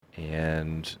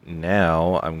And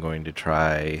now I'm going to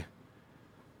try...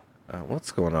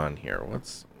 what's going on here?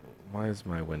 Why is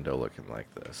my window looking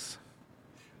like this?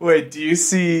 Wait, do you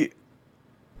see...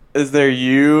 Is there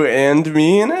you and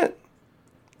me in it?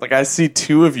 Like, I see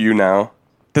two of you now.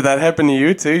 Did that happen to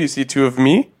you, too? You see two of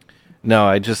me? No,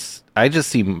 I just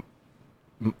see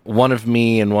one of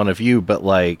me and one of you, but,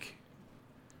 like...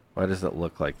 Why does it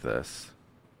look like this?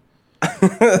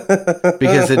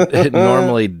 Because it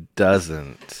normally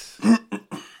doesn't.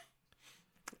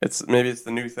 Maybe it's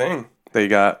the new thing that you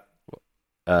got.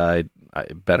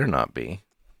 It better not be.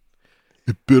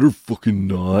 It better fucking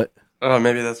not. Oh,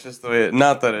 maybe that's just the way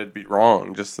not that it'd be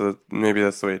wrong, just that maybe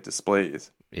that's the way it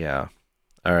displays. Yeah.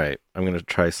 All right. I'm going to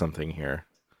try something here.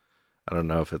 I don't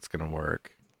know if it's going to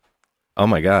work. Oh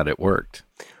my God, it worked.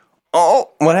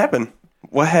 Oh, what happened?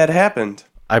 What had happened?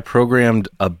 I programmed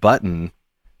a button,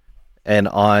 and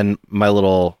on my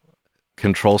little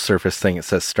control surface thing, it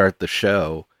says start the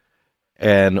show.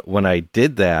 And when I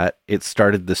did that, it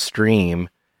started the stream.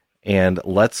 And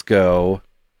let's go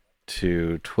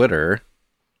to Twitter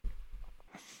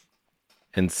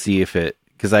and see if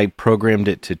because I programmed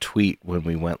it to tweet when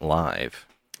we went live.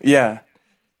 Yeah.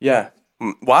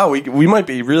 Wow, we might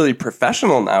be really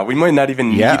professional now. We might not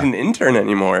even need an intern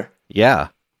anymore. Yeah.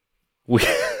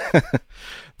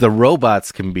 The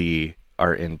robots can be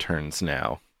our interns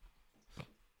now.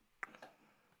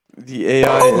 The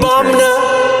AI interns.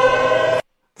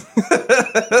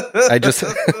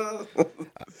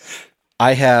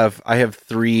 I have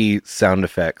 3 sound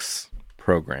effects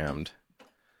programmed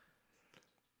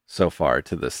so far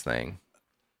to this thing.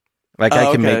 Like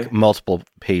I can make multiple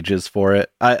pages for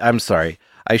it. I'm sorry.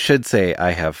 I should say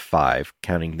I have 5,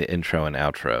 counting the intro and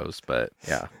outros, but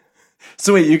yeah.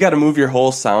 So wait, you got to move your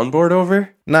whole soundboard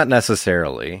over? Not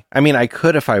necessarily. I mean, I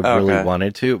could if I really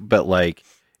wanted to, but like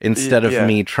instead of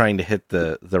me trying to hit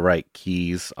the right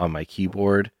keys on my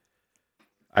keyboard,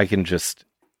 I can just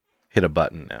hit a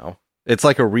button now. It's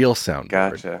like a real soundboard.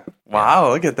 Gotcha.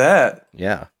 Wow, look at that.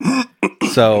 Yeah.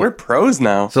 So we're pros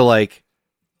now. So like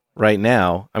right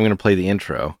now, I'm going to play the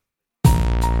intro.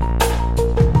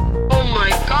 Oh my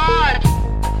God.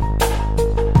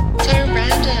 So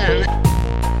random.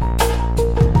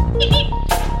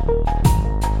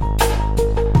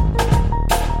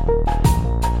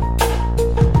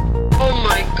 Oh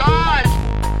my God.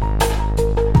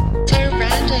 So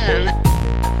random.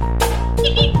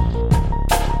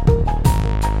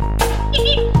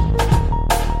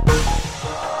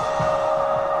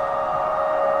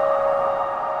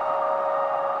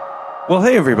 Well,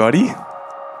 hey everybody.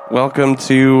 Welcome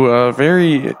to a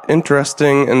very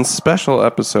interesting and special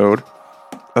episode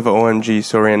of OMG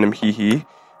So Random Hee Hee.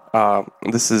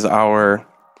 This is our,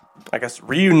 I guess,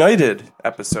 reunited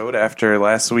episode after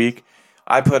last week.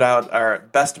 I put out our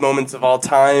best moments of all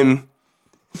time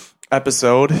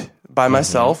episode by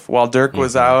myself while Dirk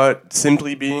was out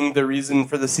simply being the reason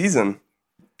for the season.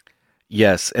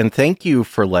 Yes, and thank you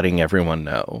for letting everyone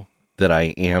know that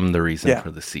I am the reason for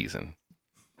the season.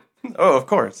 Oh, of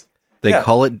course. They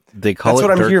call it That's what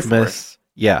I'm here for.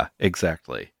 Yeah,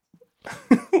 exactly.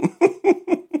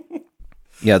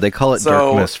 Yeah, they call it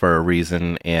Dirkmas for a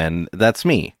reason, and that's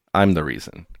me. I'm the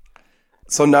reason.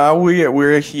 So now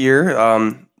we're here.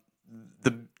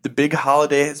 The big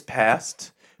holiday has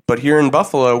passed, but here in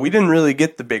Buffalo, we didn't really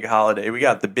get the big holiday. We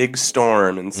got the big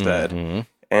storm instead. Mm-hmm.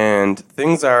 And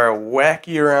things are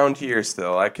wacky around here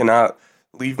still. I cannot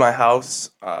leave my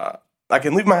house. I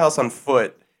can leave my house on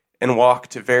foot and walk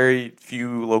to very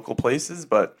few local places,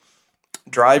 but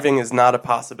driving is not a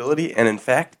possibility, and in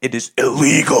fact, it is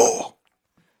illegal.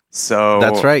 So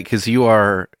that's right, because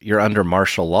you're under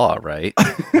martial law, right?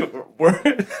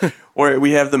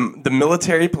 we have the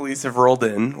military police have rolled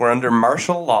in. We're under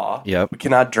martial law. Yep. We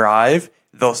cannot drive.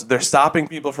 They're stopping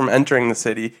people from entering the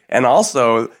city, and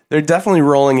also they're definitely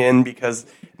rolling in because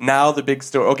now the big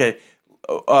story. Okay,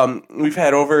 we've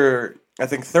had over, I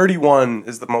think 31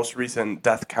 is the most recent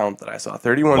death count that I saw.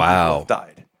 31 people have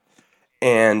died.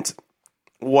 And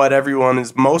what everyone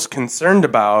is most concerned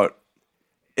about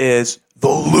is the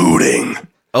looting.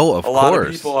 Oh, of course. A lot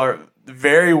of people are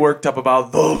very worked up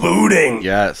about the looting.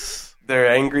 Yes. They're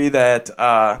angry that,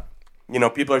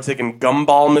 people are taking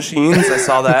gumball machines. I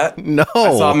saw that. No.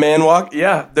 I saw a man walk.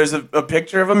 Yeah, there's a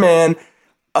picture of a man,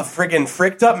 a friggin'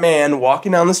 fricked up man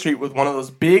walking down the street with one of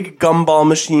those big gumball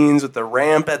machines with the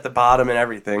ramp at the bottom and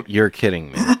everything. You're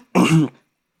kidding me.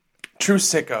 True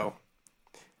sicko.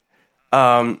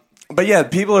 But yeah,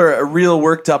 people are real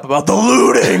worked up about the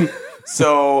looting.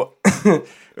 So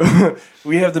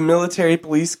we have the military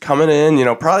police coming in,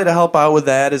 probably to help out with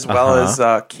that as well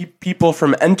as keep people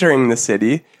from entering the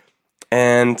city.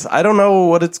 and I don't know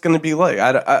what it's going to be like.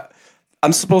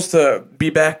 I'm supposed to be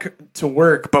back to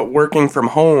work, but working from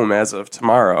home as of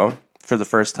tomorrow for the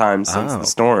first time since the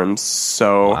storms.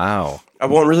 So wow. I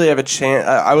won't really have a chance.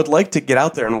 I would like to get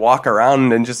out there and walk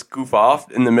around and just goof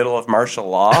off in the middle of martial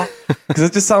law, because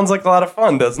it just sounds like a lot of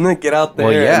fun, doesn't it? Get out there.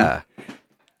 Well, yeah.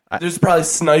 There's probably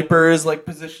snipers like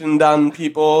positioned on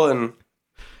people, and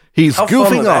he's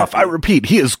goofing off. I repeat,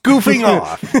 he is goofing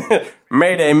off.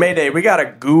 Mayday, mayday! We got a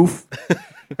goof.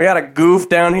 We got a goof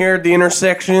down here at the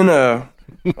intersection of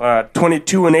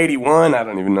 22 and 81. I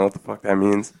don't even know what the fuck that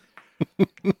means.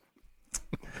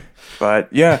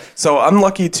 But yeah, so I'm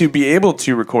lucky to be able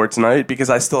to record tonight because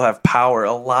I still have power.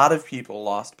 A lot of people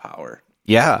lost power.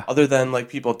 Yeah. Other than like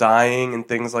people dying and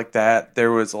things like that, there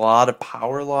was a lot of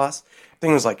power loss. I think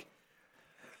it was like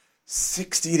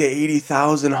 60 to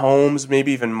 80,000 homes,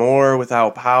 maybe even more,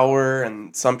 without power,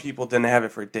 and some people didn't have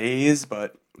it for days,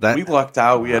 but we lucked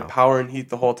out. We had power and heat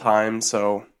the whole time,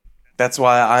 so that's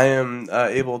why I am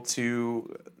able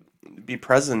to be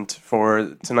present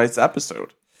for tonight's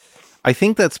episode. I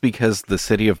think that's because the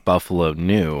city of Buffalo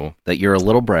knew that you're a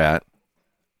little brat.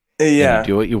 Yeah. And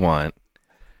you do what you want.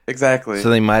 Exactly. So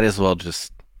they might as well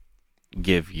just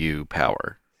give you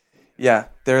power. Yeah.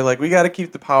 They're like, we got to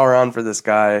keep the power on for this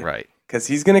guy. Right. Because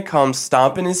he's going to come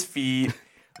stomping his feet,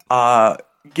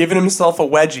 giving himself a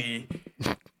wedgie.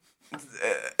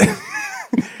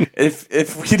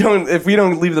 if we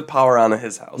don't leave the power on at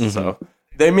his house. Mm-hmm. So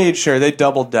they made sure, they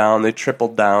doubled down, they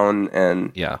tripled down,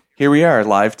 and here we are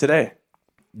live today.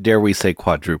 Dare we say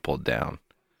quadrupled down?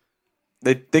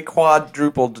 They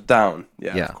quadrupled down.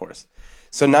 Yeah, of course.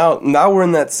 So now we're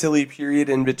in that silly period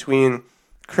in between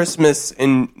Christmas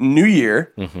and New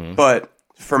Year. Mm-hmm. But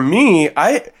for me,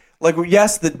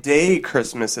 yes, the day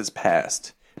Christmas has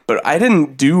passed, but I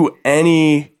didn't do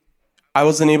any. I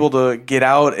wasn't able to get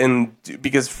out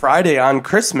because Friday on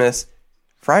Christmas.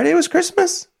 Friday was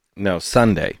Christmas? No,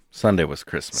 Sunday. Sunday was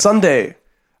Christmas. Sunday.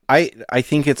 I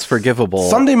think it's forgivable.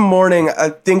 Sunday morning, I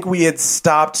think we had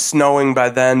stopped snowing by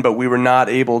then, but we were not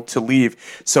able to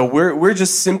leave. So we're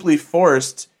just simply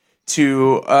forced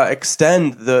to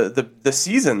extend the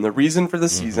season, the reason for the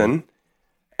season.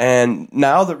 And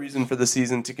now the reason for the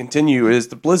season to continue is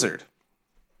the blizzard.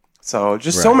 So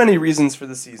just so many reasons for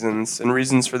the seasons and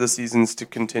reasons for the seasons to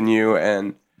continue.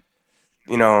 And,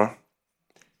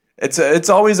 it's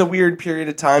always a weird period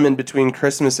of time in between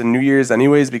Christmas and New Year's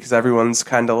anyways, because everyone's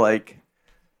kind of like,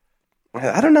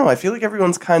 I don't know, I feel like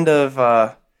everyone's kind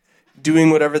of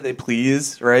doing whatever they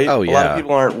please, right? Oh, yeah. A lot of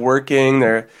people aren't working.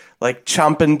 They're like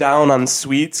chomping down on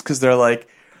sweets because they're like,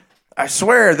 I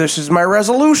swear this is my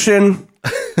resolution,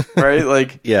 right?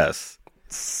 Like, yes.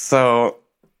 So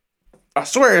I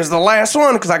swear it's the last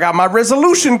one because I got my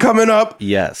resolution coming up.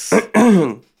 Yes.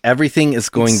 Everything is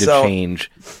going to change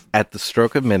at the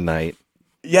stroke of midnight.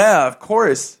 Yeah, of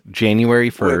course. January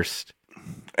 1st.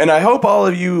 And I hope all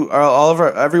of you,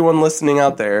 everyone listening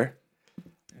out there,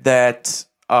 that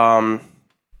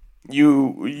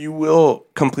you will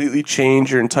completely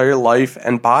change your entire life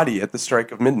and body at the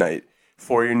strike of midnight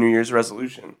for your New Year's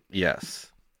resolution.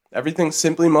 Yes. Everything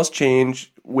simply must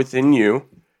change within you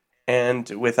and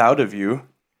without of you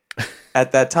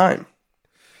at that time.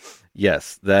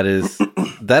 Yes, that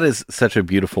is such a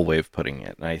beautiful way of putting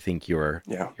it, and I think you're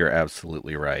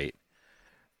absolutely right.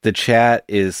 The chat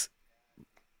is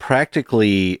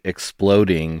practically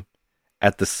exploding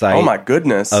at the sight. Oh my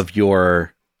goodness! Of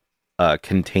your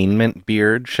containment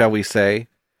beard, shall we say?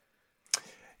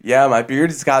 Yeah, my beard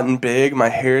has gotten big. My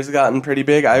hair's gotten pretty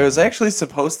big. I was actually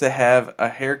supposed to have a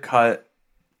haircut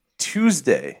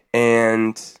Tuesday,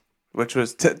 which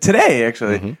was today,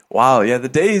 actually. Mm-hmm. Wow, yeah, the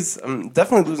days, I'm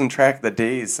definitely losing track of the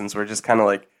days since we're just kind of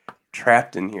like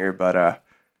trapped in here. But,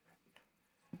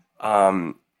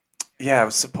 I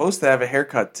was supposed to have a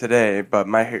haircut today, but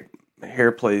my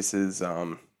hair place is,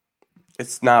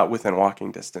 it's not within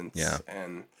walking distance. Yeah.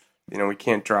 And, we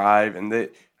can't drive. And I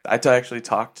actually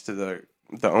talked to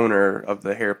the owner of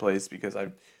the hair place because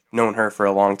I've known her for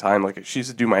a long time. Like, she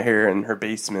used to do my hair in her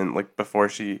basement, like, before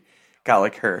she got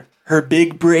like her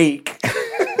big break.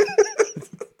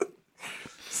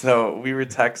 So we were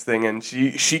texting and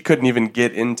she couldn't even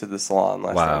get into the salon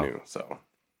last I knew. So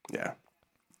yeah,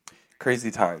 crazy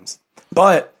times.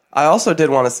 But I also did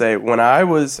want to say when I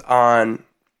was on,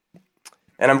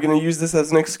 and I'm going to use this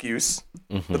as an excuse,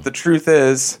 but the truth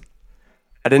is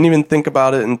I didn't even think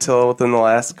about it until within the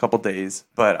last couple days.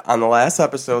 But on the last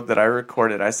episode that I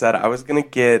recorded, I said I was going to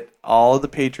get all of the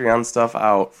Patreon stuff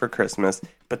out for Christmas,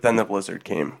 but then the blizzard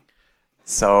came.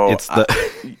 So it's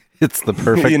the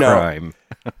perfect crime.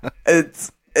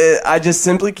 I just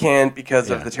simply can't because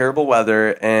of the terrible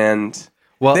weather, and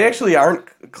Well, they actually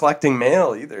aren't collecting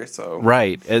mail either. So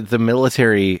right, the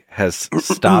military has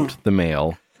stopped the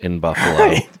mail in Buffalo.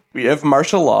 Right. We have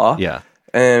martial law. Yeah,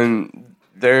 and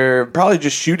they're probably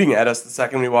just shooting at us the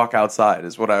second we walk outside.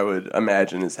 Is what I would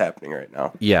imagine is happening right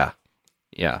now. yeah.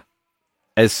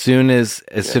 As soon as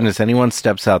anyone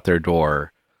steps out their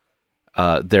door,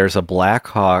 there's a Black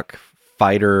Hawk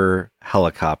fighter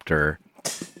helicopter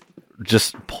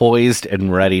just poised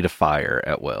and ready to fire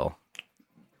at will.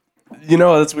 You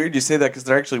know, that's weird you say that because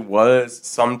there actually was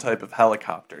some type of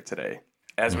helicopter today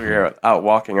as we were out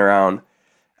walking around.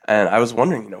 And I was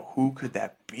wondering, who could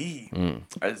that be?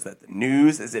 Is that the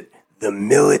news? Is it the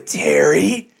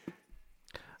military?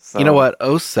 So, You know what?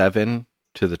 07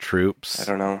 to the troops. I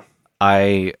don't know.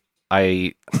 I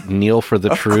kneel for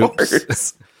the Of troops.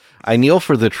 course. I kneel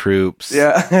for the troops.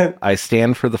 Yeah. I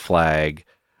stand for the flag.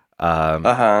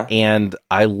 Uh-huh. And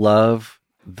I love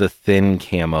the thin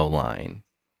camo line.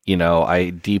 I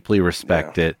deeply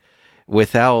respect it.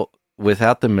 Without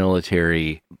the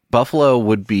military, Buffalo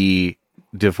would be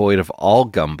devoid of all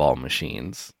gumball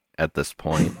machines at this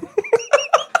point.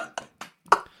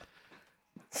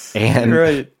 And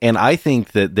Right. and I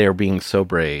think that they're being so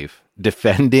brave,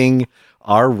 defending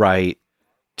our right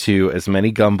to as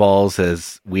many gumballs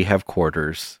as we have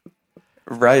quarters.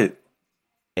 Right.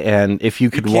 And if you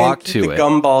could Can't walk keep to the it,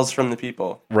 gumballs from the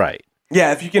people. right?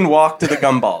 Yeah, if you can walk to the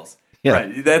gumballs. Yeah.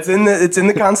 Right. It's in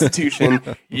the Constitution.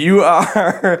 You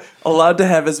are allowed to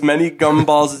have as many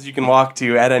gumballs as you can walk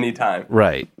to at any time.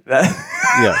 Right. That,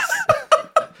 Yes.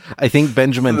 I think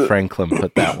Benjamin Franklin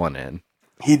put that one in.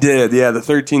 he did. Yeah, the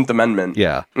 13th Amendment.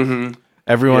 Yeah.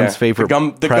 Everyone's Yeah. favorite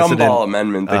the president, gumball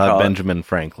amendment, they call Benjamin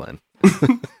Franklin.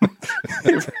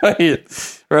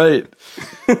 it. Right.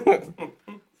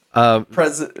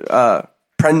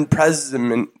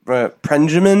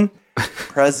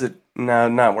 No,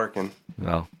 not working.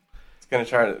 Well, It's gonna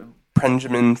try to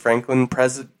Benjamin Franklin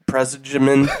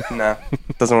President. No,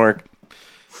 doesn't work.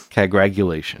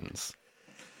 congratulations.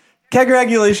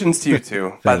 Congratulations to you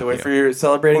too. By the way, you. for your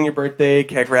celebrating your birthday.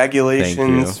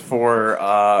 Congratulations Thank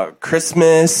for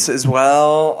Christmas as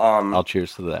well. I'll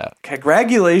cheers to that.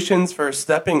 Congratulations for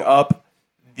stepping up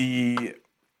the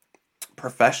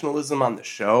professionalism on the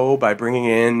show by bringing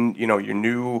in, your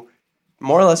new,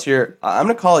 more or less I'm going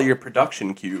to call it your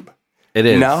production cube. It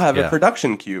is. You now have yeah. a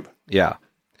production cube. Yeah.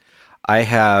 I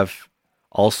have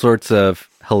all sorts of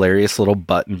hilarious little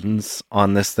buttons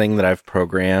on this thing that I've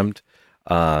programmed.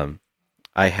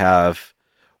 I have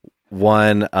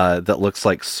one that looks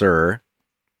like Sir,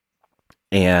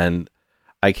 and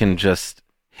I can just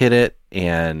hit it,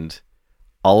 and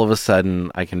all of a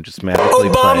sudden I can just magically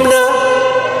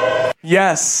play.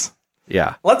 Yes.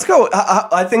 Yeah. Let's go.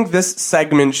 I think this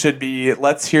segment should be,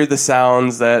 let's hear the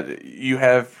sounds that you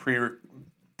have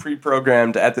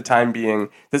pre-programmed at the time being.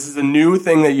 This is a new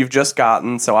thing that you've just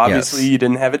gotten, so obviously Yes. you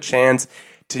didn't have a chance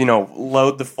to,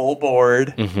 load the full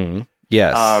board. Mm-hmm.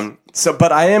 Yes.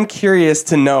 But I am curious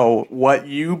to know what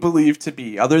you believe to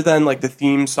be, other than like the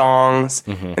theme songs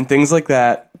and things like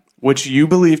that, which you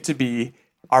believe to be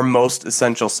our most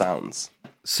essential sounds.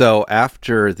 So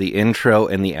after the intro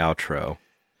and the outro,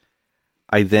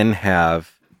 I then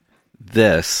have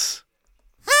this,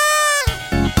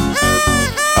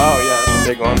 Oh yeah, that's a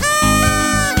big one.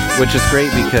 which is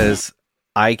great because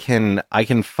I can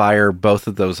fire both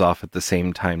of those off at the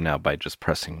same time now by just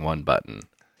pressing one button.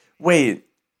 Wait,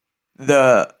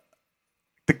 the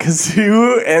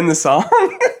kazoo and the song?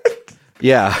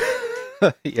 Yeah.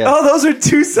 Yeah. Oh, those are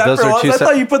two separate Those are ones. two I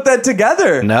thought you put that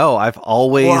together. No, I've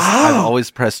always Wow.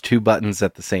 pressed two buttons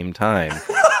at the same time.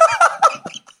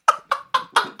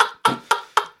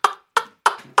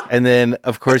 And then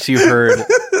of course you heard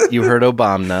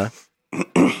Obama.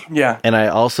 Yeah. And I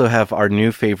also have our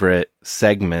new favorite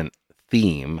segment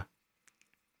theme.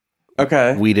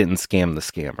 Okay. We didn't scam the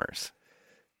scammers,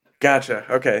 Gotcha.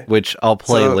 Okay. which I'll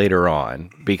play So- later on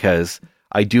because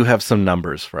I do have some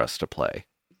numbers for us to play.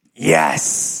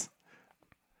 Yes.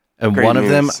 And Great one of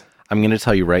them, news. I'm going to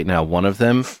tell you right now, one of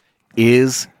them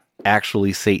is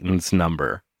actually Satan's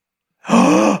number.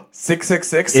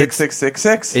 666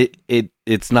 6666.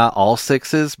 It's not all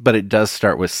sixes, but it does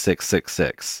start with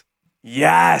 666.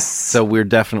 Yes. So we're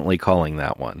definitely calling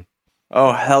that one.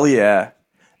 Oh hell yeah.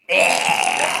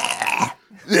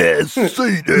 Yes,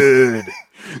 Satan.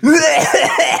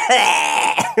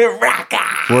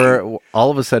 We're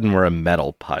all of a sudden we're a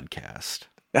metal podcast.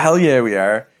 Hell yeah, we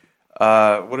are.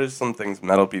 What are some things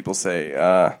metal people say?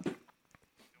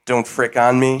 Don't frick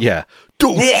on me. Yeah.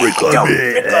 Don't frick on Don't me.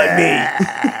 frick on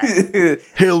me.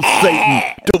 Hail Satan.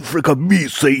 Don't frick on me,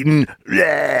 Satan.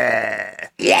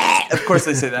 Of course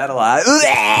they say that a lot.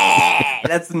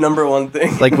 That's the number one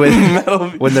thing. Like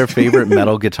when their favorite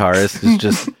metal guitarist is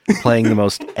just playing the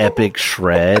most epic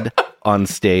shred on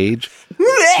stage.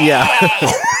 Yeah.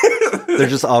 They're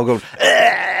just all going.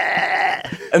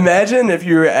 Imagine if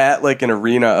you were at like an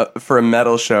arena for a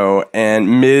metal show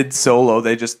and mid solo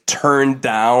they just turn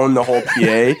down the whole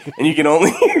PA and you can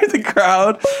only hear the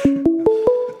crowd.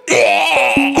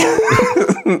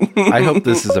 I hope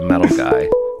this is a metal guy.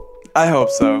 I hope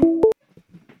so.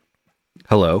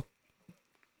 Hello.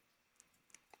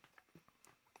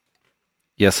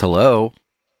 Yes, hello.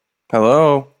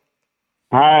 Hello.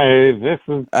 Hi, this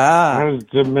is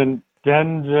Benjamin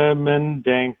Dankman. Benjamin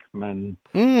Dankman.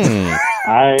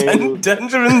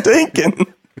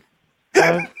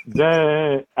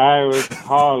 I was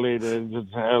calling to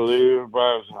tell you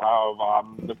about how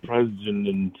I'm the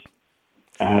president,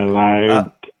 and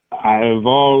I've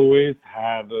always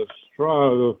had a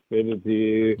strong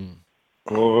affinity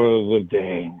for the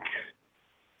Dank.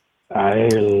 I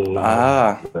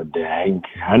love the Dank,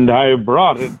 and I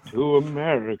brought it to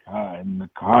America in the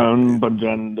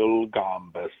Continental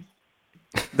Gambus.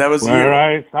 That was where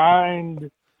I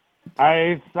signed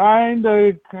a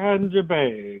contract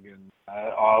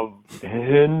of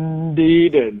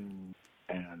indeed, and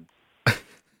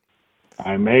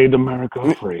I made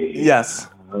America free. Yes.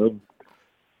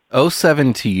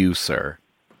 07 to you, sir.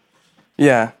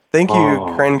 Yeah. Thank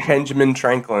you, Benjamin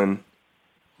Franklin.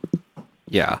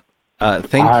 Yeah.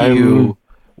 Thank you.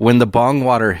 When the bong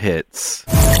water hits,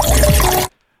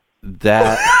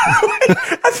 that...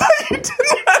 I thought you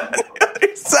didn't have any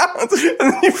other sounds, and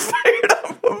then you fired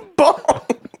up a bong.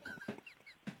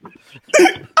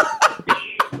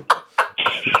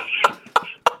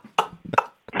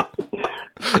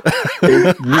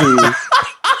 It's me.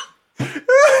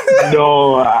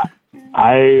 No,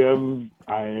 I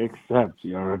accept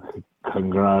your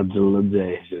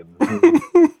congratulations.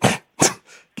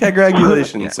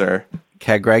 Congratulations, sir.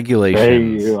 Congratulations.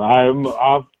 Thank you. I'm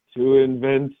off to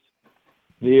invent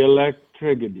the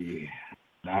electricity.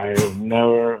 I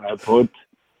put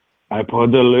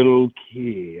a little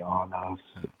key on a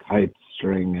kite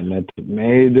string, and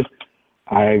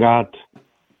I got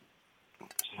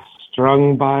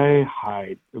strung by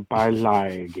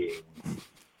lighting.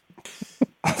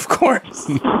 Of course.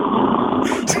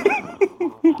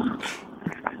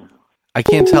 I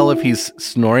can't tell if he's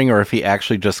snoring or if he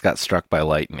actually just got struck by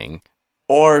lightning.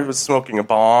 Or was smoking a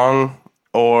bong,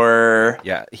 or...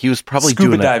 Yeah, he was probably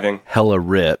scuba doing diving. A hella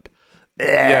rip.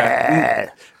 Yeah.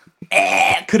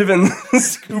 Could have been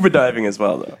scuba diving as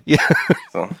well, though. Yeah.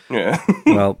 So, yeah.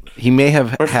 Well, he may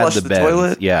have or had the bed.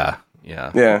 toilet. Yeah.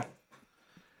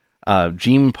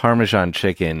 Gene Parmesan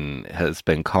Chicken has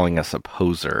been calling us a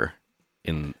poser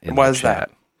in Why the is chat.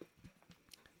 that?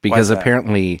 Because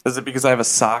apparently... Is it because I have a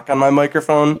sock on my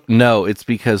microphone? No, it's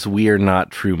because we are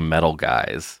not true metal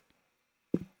guys.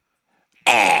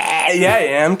 Yeah, I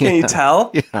am. Can you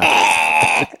tell?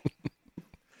 Yeah.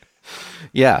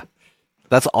 Yeah.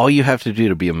 That's all you have to do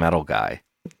to be a metal guy.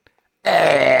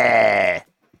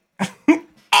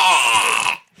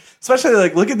 Especially,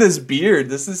 like, look at this beard.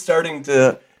 This is starting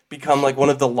to become, like, one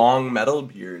of the long metal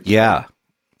beards. Yeah.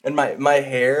 And my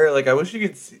hair, like, I wish you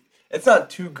could see. It's not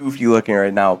too goofy looking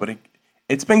right now, but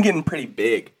it's been getting pretty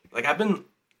big. Like,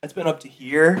 it's been up to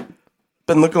here.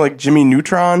 Been looking like Jimmy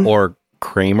Neutron. Or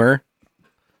Kramer.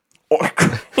 Or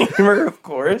Kramer, of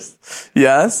course.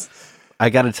 Yes. I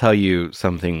got to tell you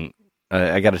something.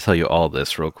 I got to tell you all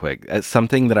this real quick. It's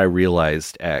something that I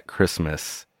realized at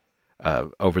Christmas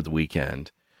over the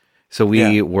weekend. So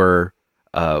we were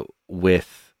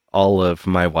with all of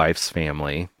my wife's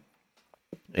family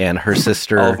and her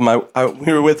sister.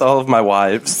 We were with all of my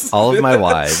wives. All of my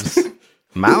wives.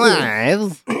 My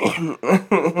wives.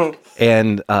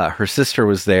 And her sister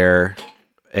was there.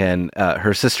 And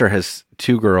her sister has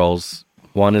two girls.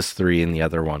 One is 3 and the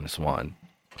other one is 1.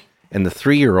 And the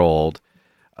 3-year-old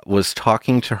was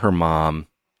talking to her mom.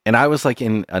 And I was like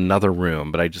in another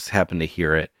room, but I just happened to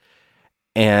hear it.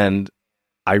 And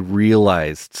I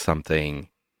realized something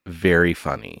very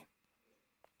funny.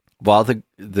 While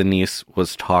the niece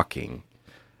was talking,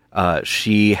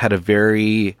 she had a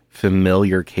very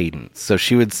familiar cadence. So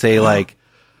she would say like,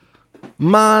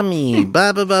 "Mommy,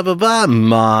 ba ba ba ba ba,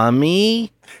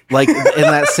 mommy," like in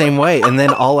that same way. And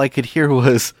then all I could hear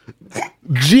was,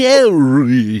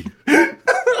 "Jerry,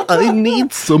 I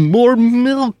need some more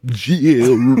milk,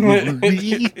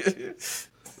 Jerry."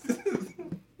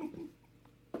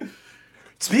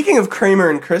 Speaking of Kramer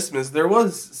and Christmas, there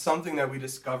was something that we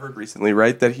discovered recently,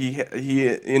 right? That he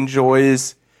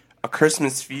enjoys a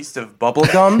Christmas feast of bubble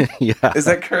gum. Yeah. Is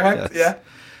that correct? Yes. Yeah.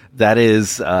 That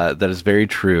is very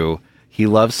true. He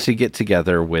loves to get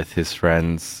together with his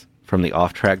friends from the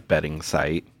off-track betting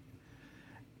site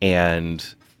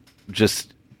and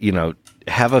just,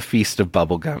 have a feast of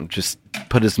bubblegum. Just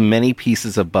put as many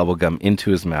pieces of bubblegum into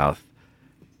his mouth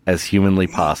as humanly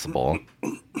possible.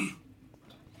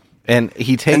 And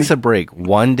he takes a break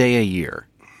one day a year.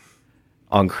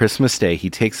 On Christmas Day, he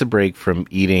takes a break from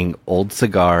eating old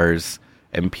cigars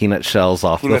and peanut shells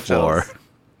off the floor.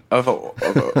 Of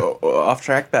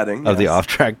off-track betting. Of the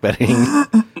off-track betting.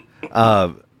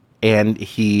 And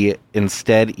he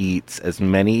instead eats as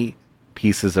many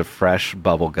pieces of fresh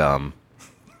bubblegum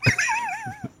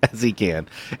as he can.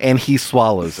 And he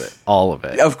swallows it, all of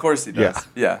it. Of course he does.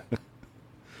 Yeah.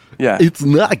 Yeah. It's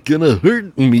not gonna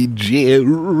hurt me,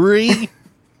 Jerry.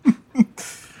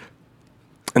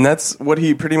 And that's what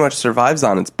he pretty much survives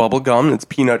on. It's bubblegum, it's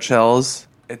peanut shells,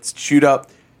 it's chewed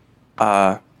up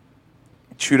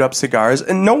cigars.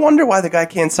 And no wonder why the guy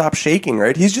can't stop shaking,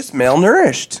 right? He's just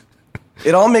malnourished.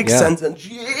 It all makes sense. And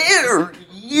Jerry,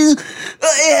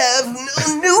 I have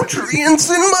no nutrients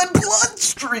in my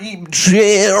bloodstream,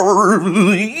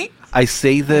 Jerry. I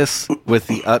say this with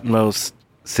the utmost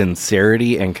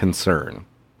sincerity and concern.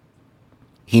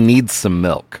 He needs some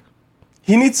milk.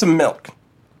 He needs some milk.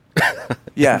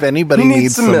 Yeah. If anybody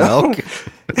needs some milk,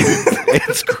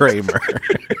 it's Kramer.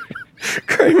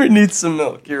 Kramer needs some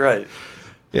milk. You're right.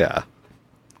 Yeah.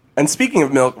 And speaking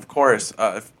of milk, of course,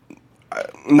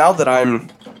 now that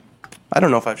I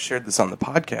don't know if I've shared this on the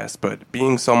podcast, but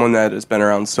being someone that has been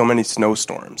around so many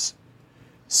snowstorms,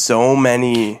 so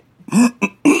many,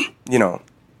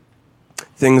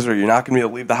 things where you're not going to be able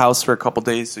to leave the house for a couple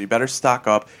days, so you better stock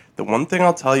up. The one thing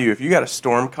I'll tell you, if you got a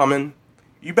storm coming,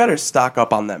 you better stock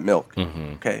up on that milk.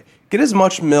 Mm-hmm. Okay? Get as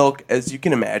much milk as you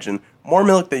can imagine. More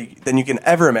milk than you can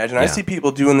ever imagine. Yeah. I see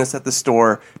people doing this at the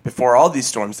store before all these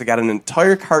storms. They got an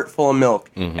entire cart full of milk,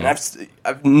 and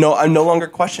I'm no longer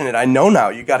questioning it. I know now.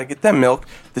 You got to get that milk.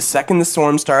 The second the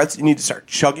storm starts, you need to start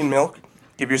chugging milk.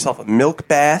 Give yourself a milk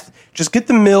bath. Just get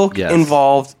the milk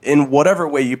involved in whatever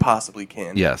way you possibly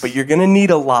can. Yes. But you're going to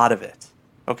need a lot of it.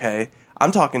 Okay?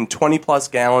 I'm talking 20-plus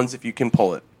gallons if you can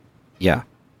pull it. Yeah.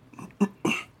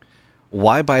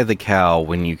 Why buy the cow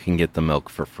when you can get the milk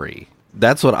for free?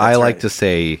 That's what I like to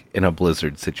say in a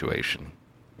blizzard situation.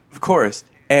 Of course.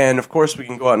 And, of course, we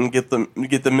can go out and get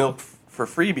the milk for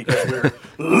free because we're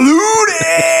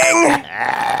looting!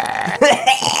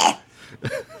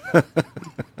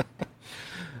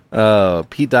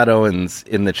 Pete Owens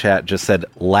in the chat just said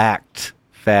lact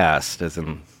fast, as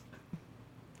in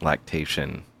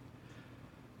lactation.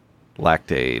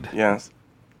 Lactaid. Yes.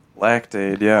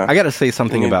 Lactaid, yeah. I got to say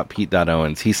something about Pete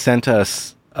Owens. He sent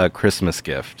us a Christmas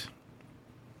gift.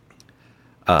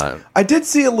 I did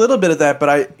see a little bit of that, but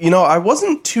I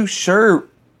wasn't too sure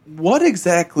what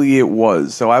exactly it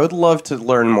was. So I would love to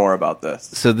learn more about this.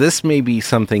 So this may be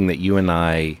something that you and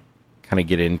I kind of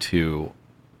get into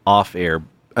off air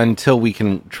until we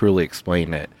can truly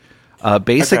explain it.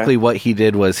 Basically, what he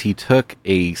did was he took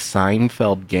a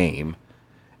Seinfeld game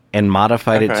and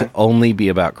modified it to only be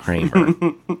about Kramer.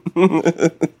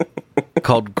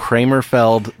 Called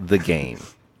Kramerfeld the Game.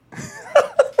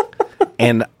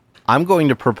 And I'm going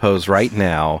to propose right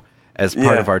now, as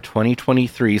part of our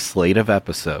 2023 slate of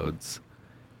episodes,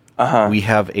 we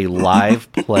have a live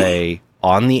play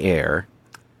on the air.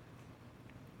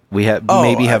 We have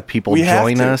have people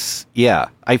join us. Yeah,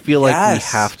 I feel like we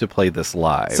have to play this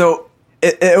live. So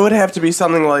it would have to be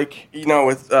something like,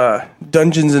 with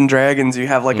Dungeons and Dragons, you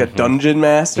have like a dungeon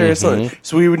master.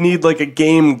 So we would need like a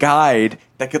game guide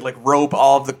that could like rope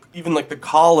all of even like the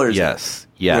callers. Yes.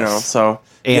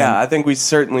 I think we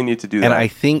certainly need to do that. And I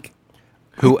think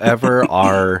whoever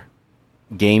our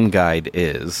game guide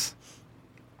is,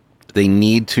 they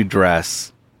need to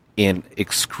dress in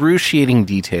excruciating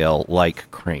detail like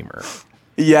Kramer.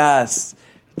 Yes,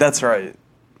 that's right.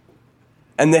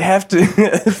 And they have to,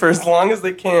 for as long as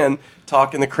they can,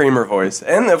 talk in the Kramer voice.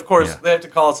 And, of course, they have to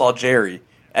call us all Jerry.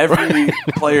 Every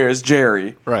player is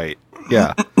Jerry. Right,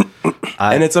 yeah.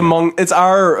 And it's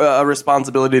our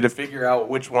responsibility to figure out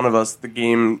which one of us the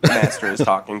game master is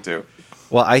talking to.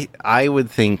 Well, I would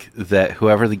think that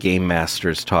whoever the game master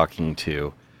is talking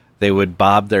to, they would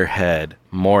bob their head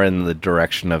more in the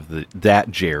direction of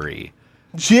that Jerry.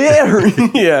 Jerry!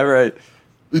 Yeah, right.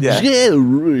 Yeah.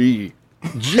 Jerry!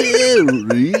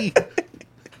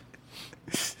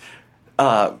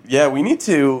 We need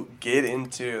to get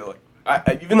into...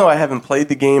 even though I haven't played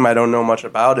the game, I don't know much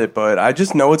about it, but I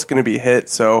just know it's going to be a hit,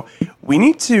 so we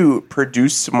need to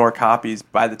produce some more copies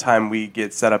by the time we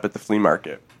get set up at the flea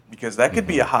market, because that could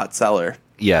be a hot seller.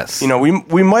 Yes.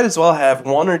 We might as well have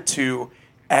one or two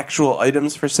actual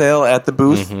items for sale at the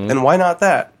booth, and why not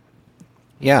that?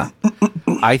 Yeah.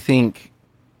 I think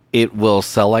it will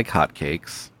sell like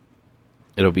hotcakes.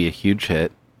 It'll be a huge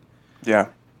hit. Yeah.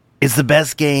 It's the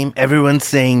best game. Everyone's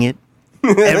saying it.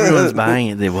 Everyone's buying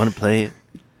it. They want to play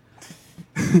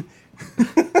it.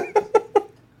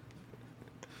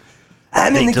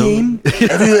 I'm in the game.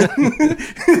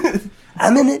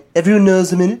 I'm in it. Everyone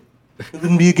knows I'm in it. It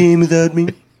wouldn't be a game without me.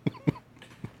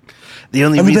 The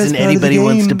only I'm the reason best part of the anybody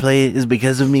wants to game. play it is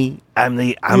because of me. I'm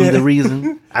the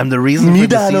reason. I'm the reason Me for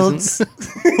the Donalds. season.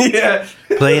 Yeah.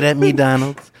 Play it at me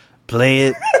Donald's. Play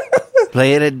it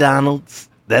at Donald's.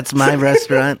 That's my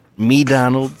restaurant. Me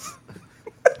Donald's.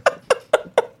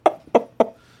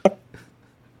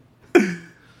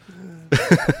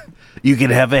 You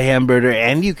can have a hamburger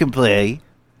and you can play.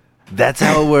 That's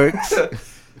how it works.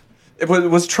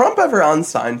 Was Trump ever on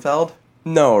Seinfeld?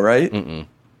 No, right? Mm-mm.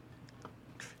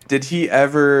 Did he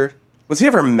ever... Was he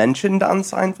ever mentioned on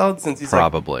Seinfeld? Since he's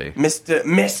Probably. like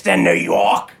Mr. New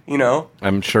York, you know?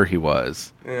 I'm sure he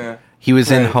was. Yeah. He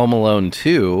was in Right. Home Alone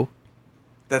 2.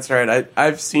 That's right.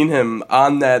 I've seen him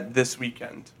on that this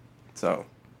weekend. So,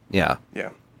 Yeah. yeah.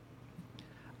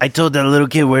 I told that little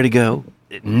kid where to go.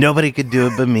 Nobody could do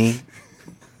it but me.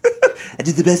 I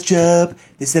did the best job.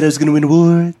 They said I was going to win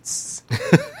awards.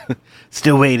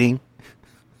 Still waiting.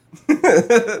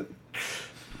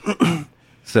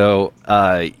 So,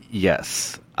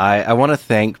 yes. I want to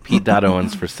thank Pete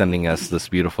Owens for sending us this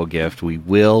beautiful gift. We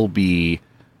will be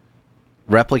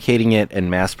replicating it and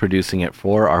mass producing it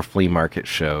for our flea market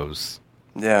shows.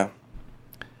 Yeah.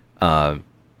 And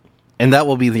that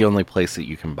will be the only place that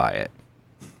you can buy it.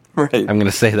 Right. I'm going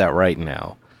to say that right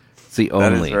now. It's the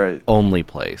That is right. only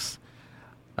place.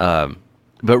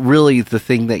 But really, the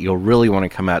thing that you'll really want to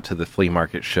come out to the flea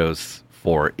market shows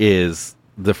for is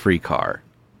the free car.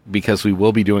 Because we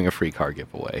will be doing a free car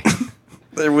giveaway.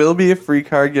 There will be a free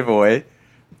car giveaway.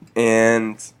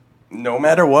 And no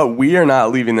matter what, we are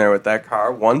not leaving there with that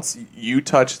car. Once you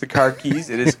touch the car keys,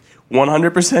 it is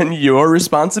 100% your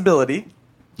responsibility.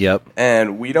 Yep.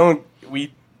 And we don't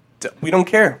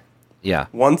care. Yeah.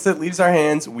 Once it leaves our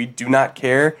hands, we do not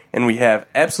care, and we have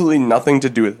absolutely nothing to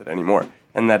do with it anymore.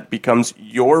 And that becomes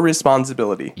your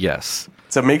responsibility. Yes.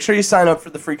 So make sure you sign up for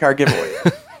the free car giveaway.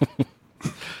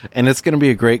 And it's going to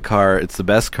be a great car. It's the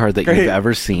best car that Great. you've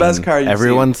ever seen. Best car you've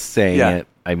Everyone's seen. saying Yeah. it.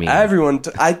 I mean, Everyone,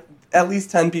 at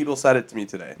least 10 people said it to me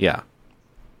today. yeah.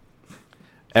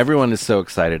 Everyone is so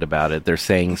excited about it. They're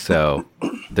saying so.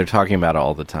 They're talking about it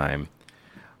all the time.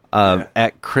 Yeah.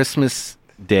 At Christmas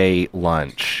Day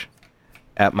lunch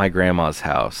at my grandma's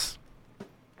house,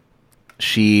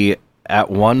 she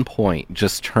at one point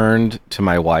just turned to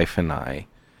my wife and I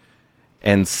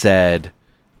and said,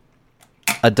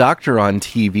 a doctor on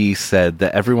TV said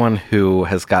that everyone who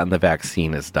has gotten the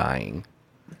vaccine is dying.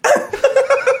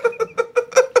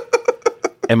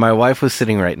 And my wife was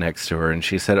sitting right next to her, and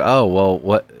she said, "Oh,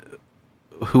 well,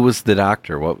 who was the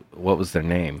doctor? What was their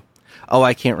name?" "Oh,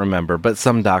 I can't remember, but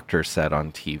some doctor said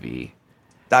on TV."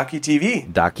 Docky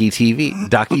TV.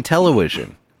 Docky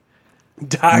television.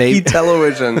 Docky Maybe-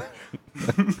 television.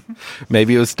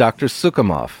 Maybe it was Dr.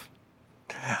 Sukhamov.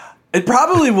 It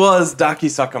probably was Docky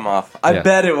Sukhamov. I Yeah.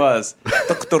 bet it was.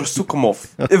 Dr.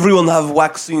 Sukhamov. Everyone have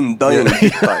vaccine dying.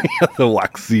 The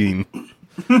vaccine.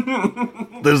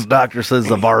 This doctor says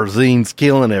the vaccine's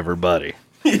killing everybody.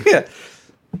 Yeah.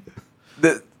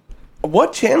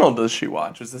 What channel does she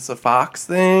watch? Is this a Fox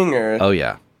thing, or Oh,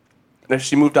 yeah. has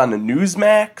she moved on to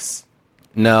Newsmax?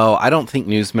 No, I don't think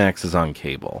Newsmax is on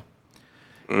cable.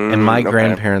 And my okay.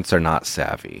 grandparents are not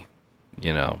savvy.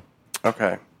 You know,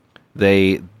 Okay.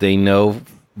 they know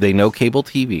cable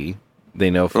TV, they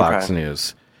know Fox Okay.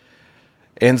 News,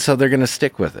 and so they're going to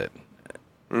stick with it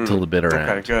till the bitter end.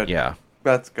 Okay, good. Yeah,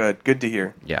 That's good. Good to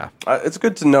hear. yeah. It's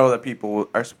good to know that people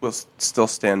will still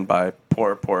stand by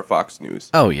poor Fox News.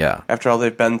 Oh yeah, After all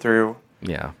they've been through.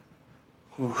 yeah.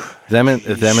 Them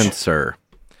and Sir.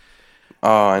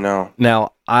 Oh, I know.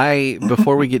 Now,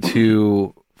 before we get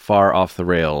too far off the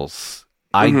rails,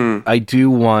 I do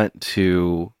want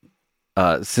to,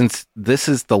 since this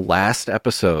is the last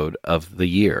episode of the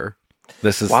year,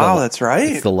 this is Wow, that's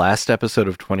right. It's the last episode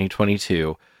of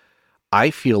 2022. I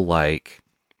feel like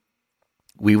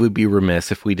we would be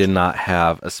remiss if we did not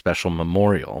have a special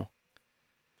memorial.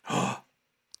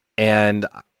 And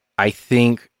I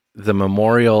think the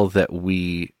memorial that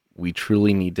we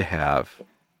truly need to have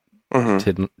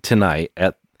tonight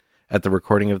at the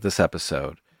recording of this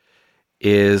episode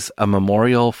is a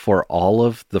memorial for all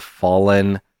of the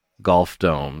fallen golf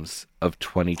domes of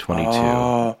 2022.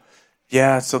 Oh,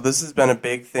 yeah. So this has been a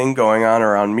big thing going on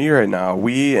around me right now.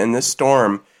 In this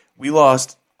storm, we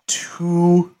lost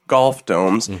 2 golf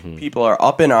domes. People are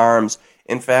up in arms.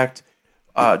 In fact,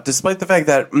 despite the fact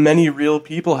that many real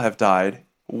people have died,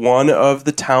 one of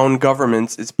the town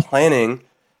governments is planning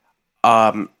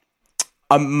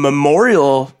a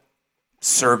memorial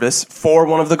service for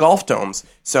one of the golf domes.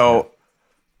 So,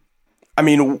 I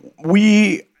mean,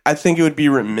 I think it would be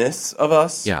remiss of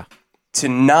us to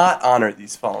not honor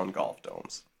these fallen golf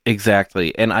domes.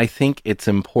 Exactly. And I think it's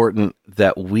important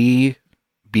that we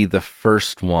be the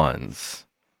first ones.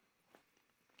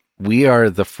 We are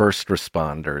the first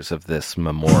responders of this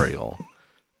memorial.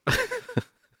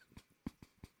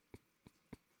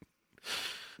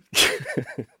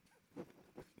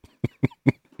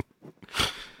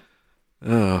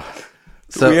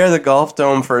 So we are the golf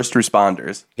dome first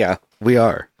responders. Yeah, we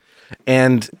are.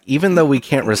 And even though we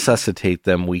can't resuscitate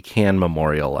them, we can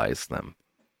memorialize them.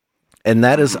 And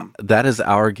that is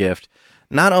our gift,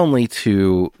 not only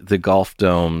to the golf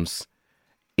domes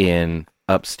in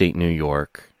upstate New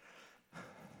York.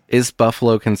 Is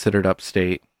Buffalo considered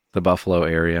upstate, the Buffalo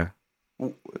area?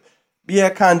 Yeah,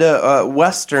 kind of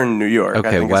western New York. Okay,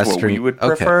 I think western, is what we would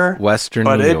prefer. Okay,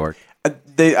 western New York.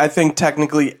 I think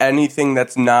technically anything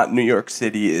that's not New York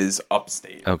City is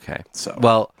upstate. Okay. So,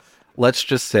 well, let's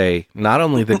just say not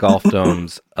only the golf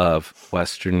domes of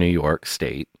western New York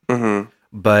State,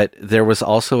 but there was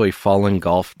also a fallen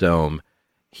golf dome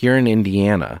here in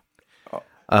Indiana.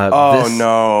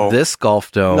 This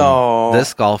golf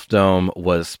dome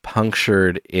was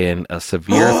punctured in a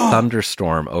severe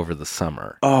thunderstorm over the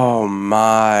summer. Oh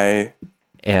my.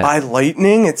 And by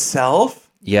lightning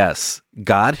itself? Yes.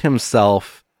 God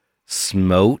himself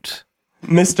smote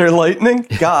Mr. Lightning?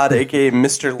 God, aka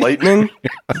Mr. Lightning?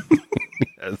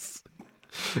 Yes.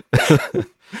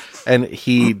 And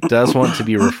he does want to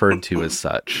be referred to as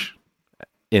such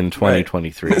in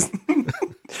 2023.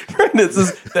 Right.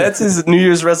 That's his New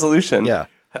Year's resolution. Yeah.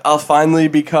 I'll finally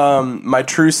become my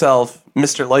true self,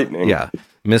 Mr. Lightning. Yeah.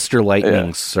 Mr.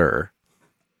 Lightning, sir.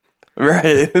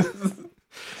 Right.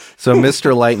 So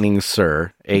Mr. Lightning,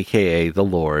 sir, a.k.a. the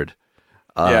Lord,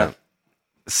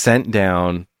 sent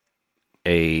down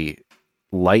a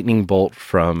lightning bolt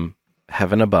from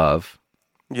heaven above.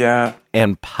 Yeah.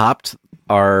 And popped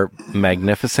our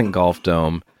magnificent golf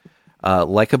dome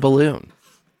like a balloon.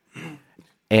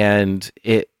 And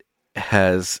it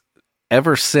has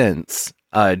ever since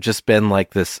just been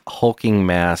like this hulking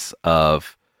mass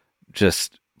of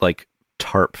just like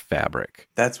tarp fabric.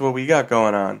 That's what we got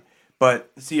going on.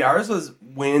 But see, ours was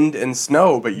wind and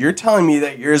snow, but you're telling me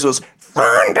that yours was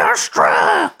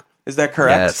thunderstruck. Is that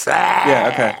correct? Yes.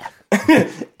 Yeah, okay.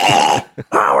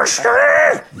 Our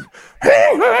strength.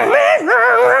 Thunder.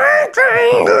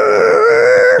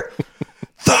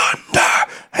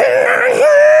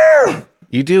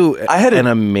 You do an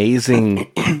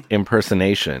amazing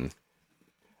impersonation.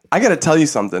 I got to tell you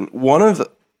something.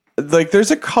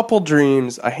 There's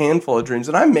a handful of dreams,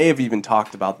 and I may have even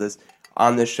talked about this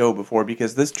on this show before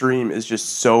because this dream is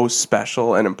just so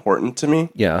special and important to me.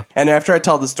 Yeah. And after I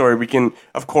tell the story, we can,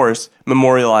 of course,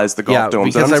 memorialize the golf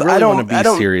domes. Because I really want to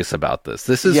be serious about this.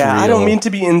 This is real. I don't mean to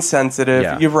be insensitive.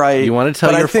 Yeah. You're right. You want to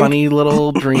tell your funny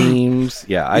little dreams.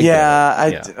 Yeah, I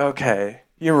get it. Okay.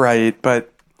 You're right.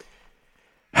 But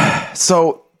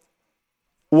so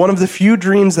one of the few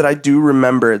dreams that I do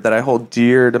remember that I hold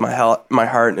dear to my heart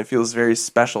and it feels very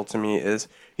special to me is,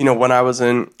 you know, when I was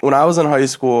in high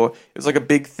school, it was like a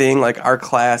big thing, like our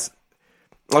class,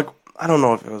 like, I don't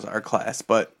know if it was our class,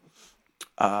 but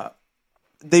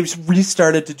they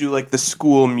restarted to do like the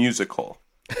school musical.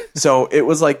 So it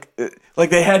was like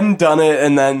they hadn't done it,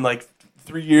 and then like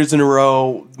 3 years in a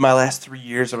row, my last 3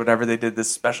 years or whatever, they did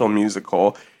this special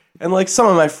musical. And like some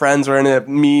of my friends were in it.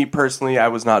 Me personally, I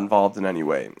was not involved in any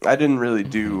way. I didn't really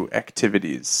do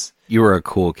activities. You were a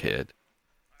cool kid.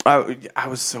 I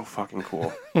was so fucking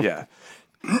cool. Yeah.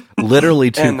 Literally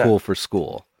too cool for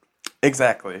school.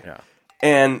 Exactly. Yeah.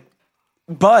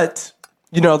 But,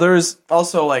 you know, there's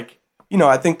also like, you know,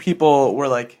 I think people were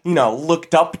like, you know,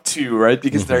 looked up to, right?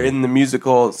 Because they're in the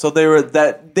musical. So they were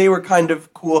kind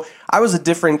of cool. I was a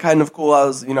different kind of cool. I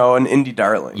was, you know, an indie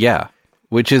darling. Yeah.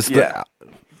 Which is,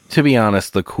 to be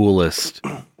honest, the coolest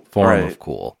form of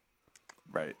cool.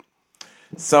 Right.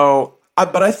 So,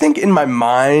 but I think in my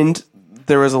mind,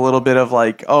 there was a little bit of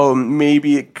like, oh,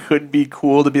 maybe it could be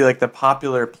cool to be like the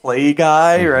popular play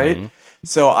guy, right?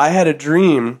 So I had a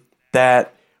dream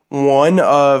that one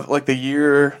of like the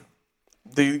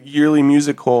yearly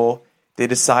musical, they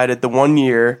decided the one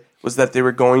year was that they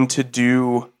were going to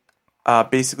do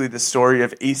basically the story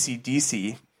of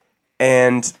AC/DC.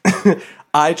 And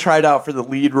I tried out for the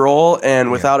lead role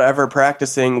and without ever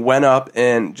practicing went up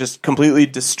and just completely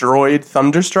destroyed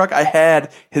Thunderstruck. I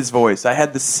had his voice. I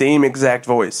had the same exact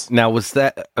voice. Now, was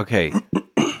that... Okay.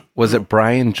 Was it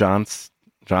Brian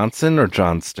Johnson or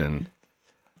Johnston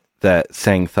that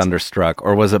sang Thunderstruck,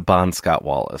 or was it Bon Scott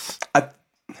Wallace?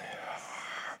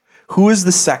 Who is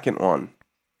the second one?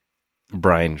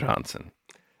 Brian Johnson.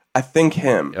 I think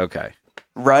him. Okay.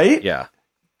 Right? Yeah.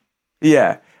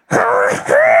 Yeah.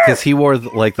 Because he wore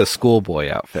like the schoolboy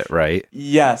outfit, right?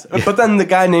 Yes. But then the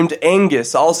guy named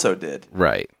Angus also did.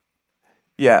 Right.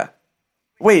 Yeah.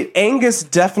 Wait, Angus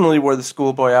definitely wore the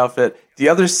schoolboy outfit. The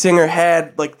other singer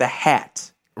had like the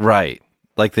hat. Right.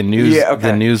 Like the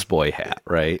the newsboy hat,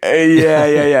 right?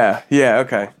 Yeah.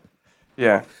 Okay.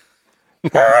 Yeah.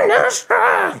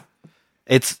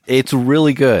 It's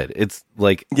really good. It's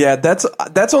like, yeah,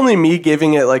 that's only me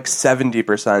giving it like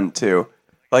 70% too.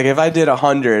 Like if I did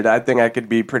 100, I think I could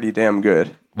be pretty damn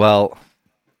good. well,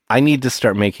 I need to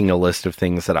start making a list of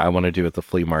things that I want to do at the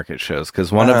flea market shows,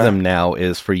 because one of them now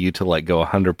is for you to like go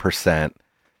 100%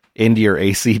 into your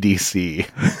AC/DC.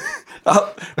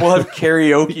 We'll have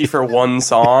karaoke for one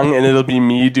song, and it'll be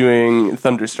me doing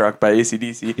Thunderstruck by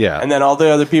AC/DC. Yeah. And then all the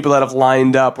other people that have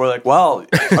lined up, we're like, well,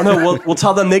 oh no, we'll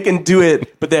tell them they can do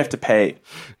it, but they have to pay.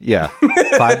 Yeah,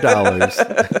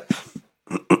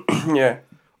 $5. Yeah.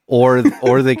 Or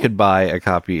they could buy a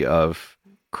copy of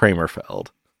Kramerfeld.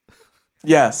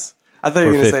 Yes. I thought you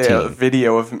were going to say a 15.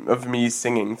 video of me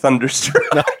singing Thunderstruck.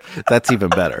 No, that's even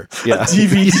better. Yeah.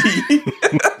 DVD.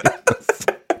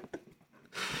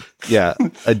 Yeah,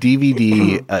 a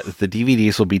DVD. The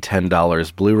DVDs will be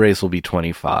 $10. Blu-rays will be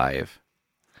 $25.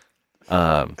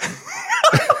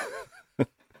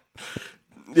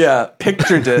 Yeah,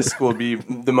 picture disc will be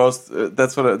the most.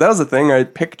 That was a thing,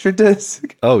 right? Picture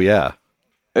disc. Oh yeah,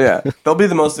 Yeah, they'll be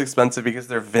the most expensive because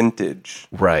they're vintage.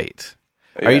 right.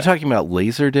 Are you talking about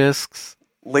laser discs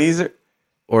Laser?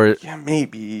 or Yeah,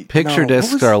 maybe. picture No, what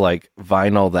discs was- are like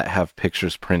vinyl that have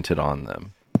pictures printed on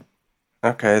them?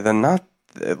 Okay, then not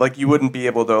like you wouldn't be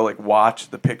able to like watch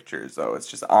the pictures though. It's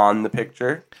just on the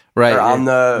picture, Right, Or on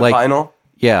the like- vinyl.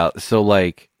 Yeah, so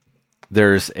like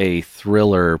there's a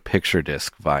Thriller picture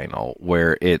disc vinyl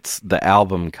where it's the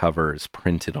album cover is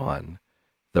printed on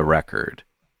the record.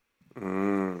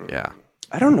 Yeah.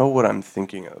 I don't know what I'm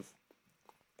thinking of.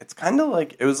 It's kind of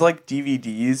like it was like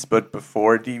DVDs, but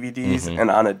before DVDs and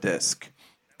on a disc.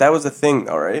 That was a thing,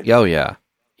 though, right? Oh yeah.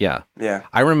 Yeah. Yeah,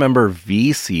 I remember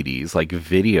VCDs, like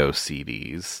video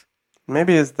CDs.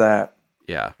 maybe it's that.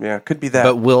 Yeah. Yeah, could be that.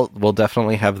 But we'll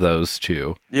definitely have those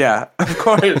too. Yeah, of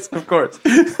course, of course.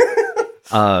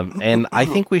 And I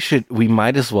think we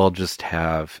might as well just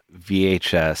have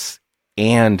VHS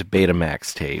and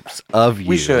Betamax tapes of you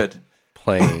We should.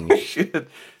 playing We should.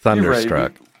 Thunderstruck. You're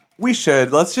right. We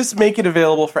should. Let's just make it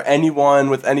available for anyone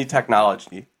with any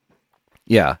technology.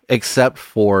 Yeah, except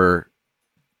for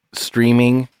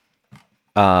streaming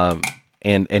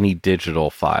and any digital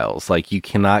files. Like you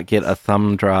cannot get a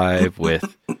thumb drive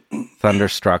with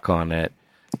Thunderstruck on it.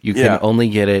 You can Yeah. only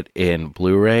get it in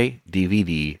Blu-ray,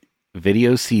 DVD,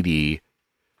 video CD.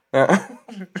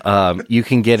 You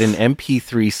can get an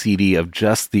MP3 CD of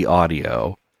just the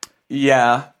audio.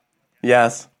 Yeah.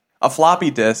 Yes. A floppy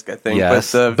disk, I think,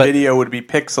 Yes, but the but- video would be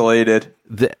pixelated.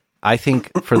 I think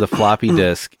for the floppy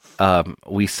disk,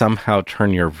 we somehow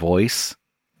turn your voice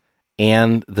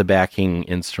and the backing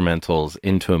instrumentals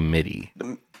into a MIDI.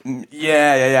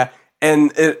 Yeah. And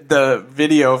the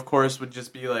video, of course, would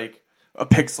just be like a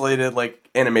pixelated like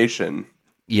animation.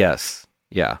 Yes.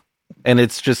 Yeah. And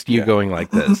it's just you going like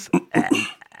this the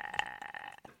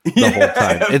whole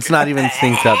time. It's not even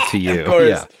synced up to you. Of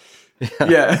course. Yeah.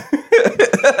 Yeah.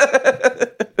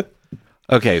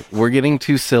 Okay, we're getting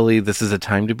too silly. This is a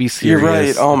time to be serious. You're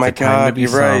right. Oh It's my a time to god, be you're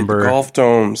right. The somber. golf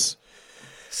domes.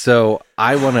 So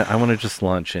I wanna just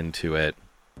launch into it.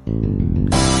 You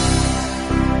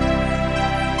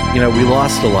know, we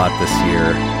lost a lot this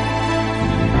year.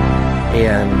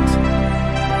 And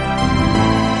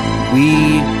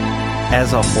we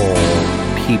as a whole,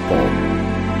 people,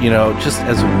 you know, just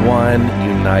as one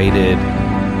united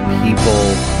people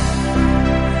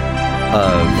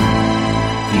of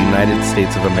the United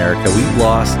States of America, we've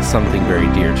lost something very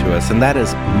dear to us, and that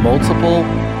is multiple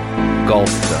golf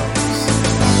domes.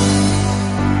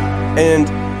 And,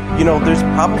 you know, there's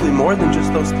probably more than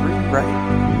just those three, right?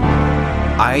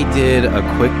 I did a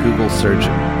quick Google search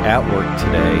at work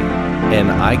today,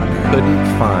 and I couldn't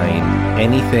find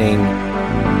anything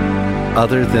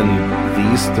other than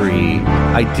these three.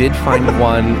 I did find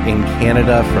one in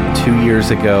Canada from 2 years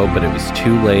ago, but it was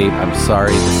too late. I'm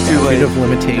sorry. The statute of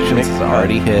limitations has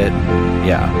already hit.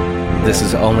 Yeah. This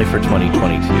is only for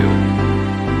 2022.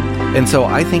 And so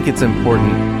I think it's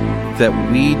important that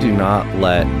we do not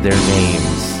let their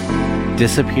names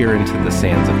disappear into the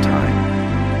sands of time.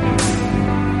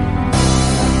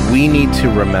 we need to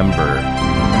remember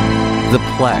the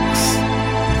Plex,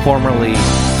 formerly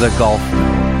the Golf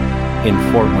Dome in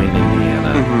Fort Wayne,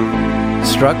 Indiana,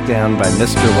 struck down by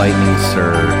Mr. Lightning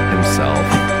Sir himself.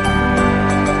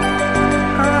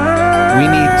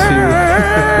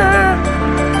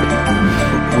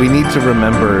 We need to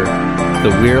remember the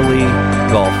Wehrle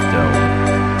Golf Dome.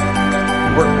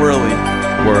 Whirly,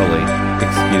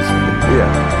 excuse me.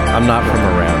 Yeah. I'm not from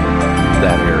around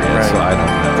that area, Right. so I don't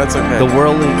know. That's okay. The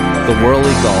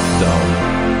Whirly Golf Dome.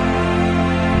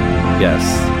 Yes.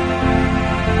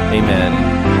 Amen.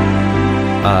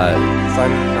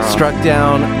 Struck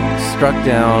down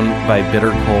by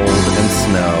bitter cold and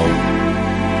snow.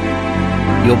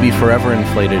 You'll be forever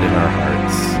inflated in our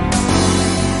hearts.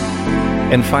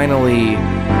 And finally,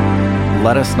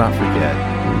 let us not forget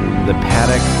the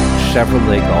Paddock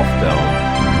Chevrolet Golf Dome.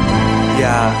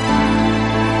 Yeah.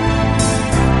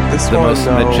 This The one, most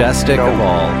majestic of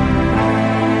all.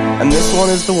 And this one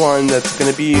is the one that's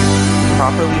going to be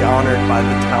properly honored by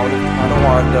the town of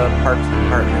Tonawanda Parks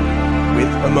Department with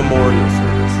a memorial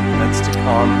service that's to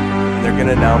come. And they're going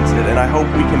to announce it, and I hope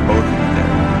we can both be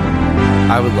there.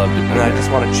 I would love to be And I there.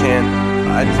 just want to chant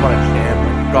like,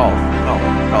 golf, golf,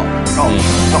 golf, golf,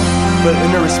 golf. But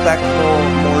in a respectful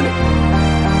morning.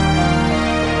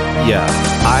 Yeah,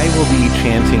 I will be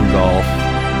chanting golf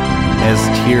as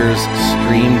tears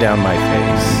stream down my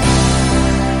face.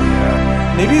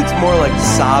 Yeah. Maybe it's more like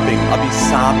sobbing. I'll be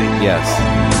sobbing. Yes.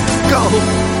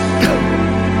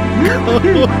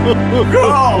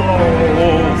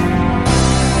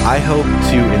 I hope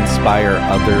to inspire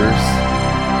others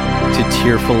to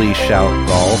tearfully shout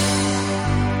golf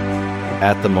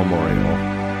at the memorial.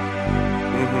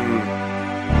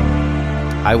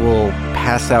 I will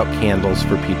pass out candles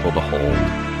for people to hold.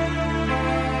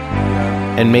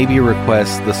 And maybe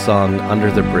request the song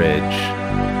Under the Bridge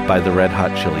by the Red Hot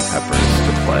Chili Peppers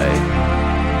to play.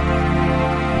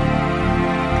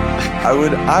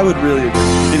 I would really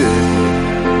appreciate it.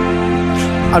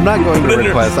 I'm not going to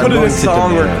request. I'm going to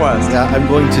song demand. request. Yeah, I'm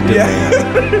going to demand.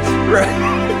 Yeah.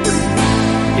 Right.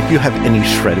 If you have any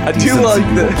shred of I do decency, like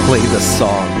you will this. play the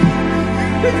song.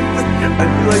 I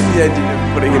do like the idea of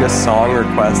putting in a song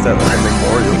request at like a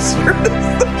memorial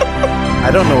service. I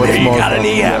don't know what's more fun.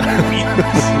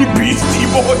 You Beastie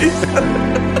Boys.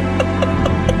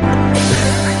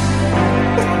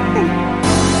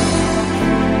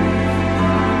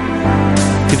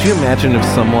 Could you imagine if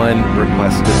someone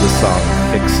requested the song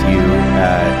 "Fix You"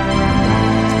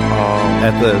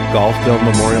 at the Golf Dome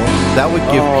Memorial? That would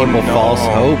give people false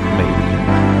hope. Maybe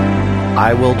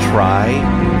I will try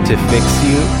to fix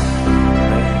you.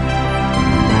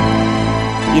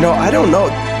 You know, I don't know.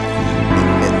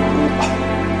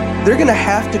 They're gonna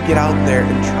have to get out there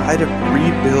and try to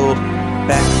rebuild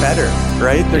back better,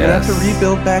 right? They're gonna have to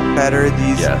rebuild back better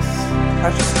these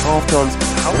precious golf domes.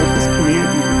 How will this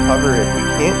community recover if we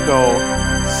can't go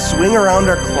swing around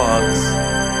our clubs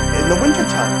in the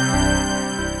wintertime?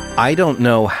 I don't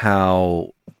know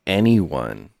how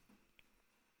anyone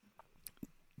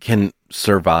can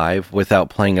survive without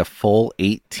playing a full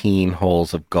 18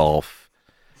 holes of golf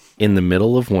in the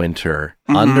middle of winter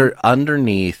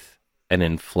underneath an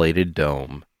inflated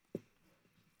dome.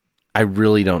 I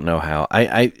really don't know how.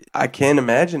 I can't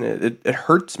imagine it. It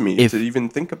hurts me to even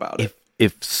think about it.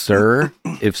 If Sir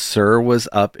was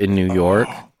up in New York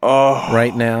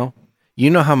right now, you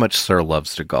know how much Sir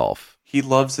loves to golf. He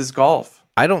loves his golf.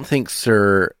 I don't think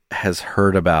Sir has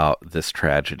heard about this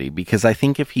tragedy, because I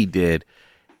think if he did,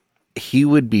 he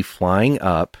would be flying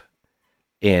up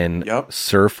in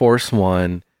Sir Force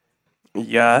One.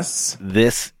 Yes.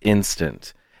 This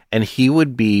instant. And he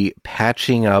would be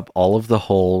patching up all of the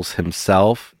holes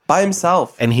himself. By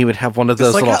himself. And he would have one of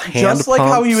those little hand pumps. Just like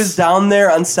how he was down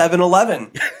there on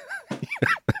 7-Eleven.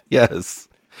 Yes.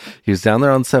 He was down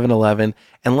there on 7-Eleven.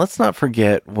 And let's not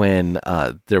forget when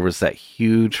there was that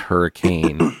huge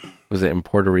hurricane. Was it in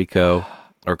Puerto Rico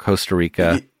or Costa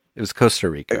Rica? It was Costa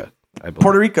Rica, I believe.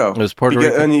 Puerto Rico. It was Puerto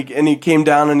Rico. And he came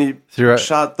down and he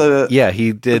shot the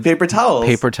he did the paper towels.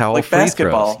 Paper towel like free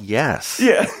basketball. throws. Yes.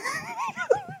 Yeah.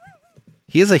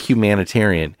 He is a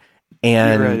humanitarian.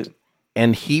 And You're right.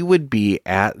 And he would be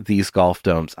at these golf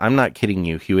domes. I'm not kidding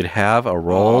you. He would have a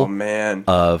roll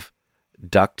of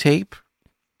duct tape.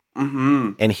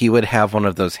 Mm-hmm. And he would have one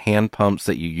of those hand pumps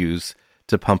that you use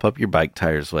to pump up your bike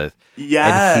tires with.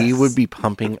 Yes. And he would be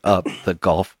pumping up the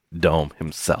golf dome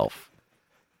himself.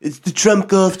 It's the Trump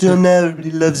golf dome now.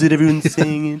 Everybody loves it. Everyone's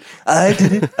singing. I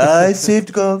did it. I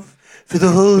saved golf for the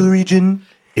whole region.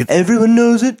 Everyone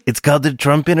knows it. It's called the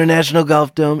Trump International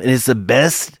Golf Dome, and it's the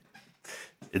best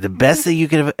that you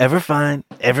could ever find.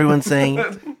 Everyone's saying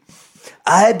it.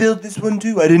 I built this one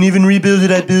too. I didn't even rebuild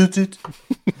it. I built it.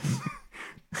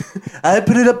 I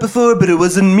put it up before, but it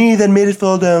wasn't me that made it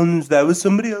fall down. That was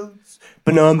somebody else.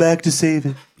 But now I'm back to save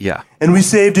it. Yeah. And we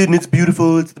saved it, and it's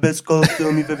beautiful. It's the best golf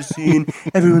film you've ever seen.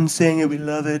 Everyone's saying it. We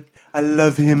love it. I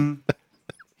love him.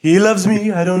 He loves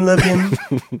me. I don't love him.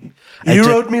 He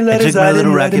wrote me letters. I took my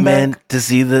little write Rocky him Man back. to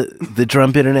see the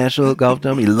Trump International Golf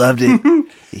Dome. He loved it.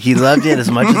 He loved it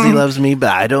as much as he loves me, but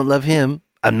I don't love him.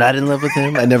 I'm not in love with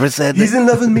him. I never said He's that. in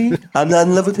love with me. I'm not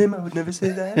in love with him. I would never say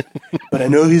that. But I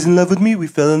know he's in love with me. We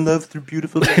fell in love through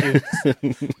beautiful letters.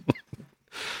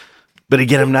 But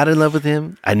again, I'm not in love with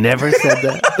him. I never said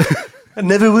that. I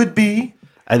never would be.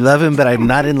 I love him, but I'm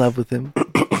not in love with him.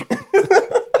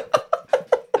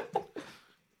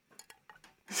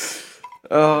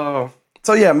 Oh.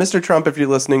 So yeah, Mr. Trump, if you're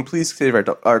listening, please save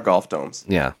our golf domes.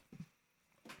 Yeah.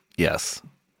 Yes.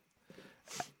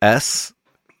 SOGD.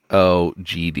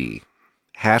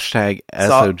 Hashtag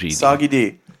SOGD. Soggy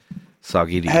D.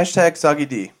 Soggy D. Hashtag Soggy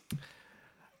D.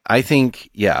 I think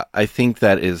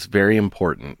that is very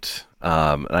important.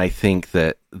 And I think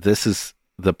that this is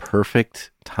the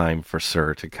perfect time for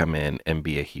Sir to come in and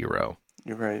be a hero.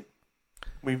 You're right.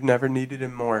 We've never needed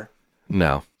him more.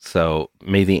 No. So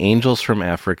may the angels from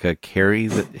Africa carry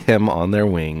him on their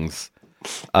wings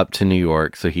up to New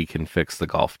York so he can fix the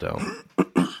golf dome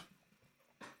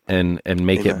and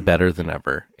make Amen. it better than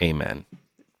ever. Amen.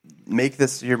 Make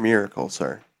this your miracle,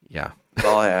 sir. Yeah. That's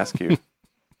all I ask you.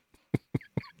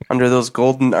 Under those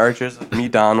golden arches of me,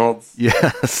 Donald's,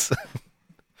 Yes.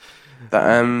 the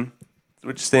M,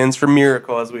 which stands for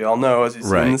miracle, as we all know, as you see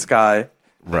in Right. the sky.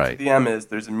 Right. The M is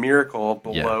there's a miracle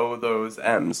below those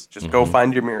M's. Just go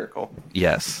find your miracle.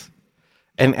 Yes.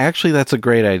 And actually, that's a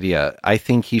great idea. I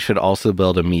think he should also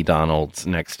build a Me Donald's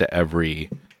next to every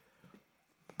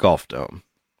golf dome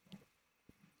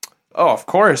Oh, of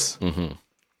course.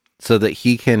 so that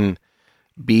he can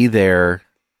be there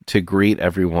to greet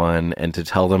everyone and to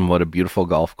tell them what a beautiful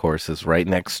golf course is right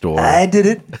next door. I did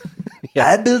it. Yeah.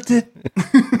 I built it.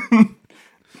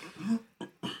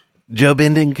 Joe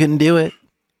Benden couldn't do it.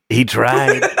 He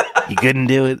tried. He couldn't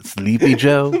do it. Sleepy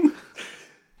Joe.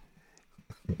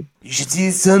 You should see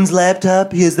his son's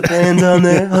laptop. He has the plans on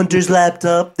there. Hunter's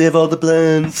laptop. They have all the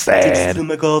plans. Sad. Takes us through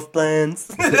my golf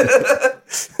plans.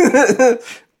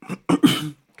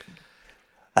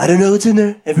 I don't know what's in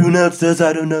there. Everyone else does.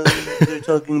 I don't know. They're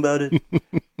talking about it.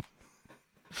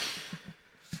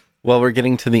 Well, we're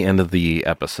getting to the end of the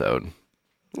episode.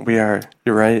 We are.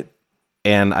 You're right.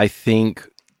 And I think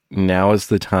now is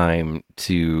the time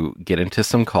to get into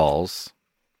some calls.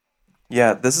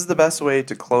 Yeah, this is the best way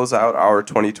to close out our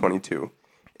 2022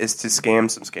 is to scam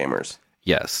some scammers.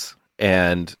 Yes.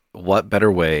 And what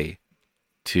better way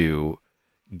to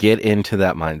get into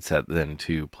that mindset than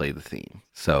to play the theme?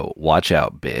 So watch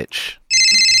out, bitch.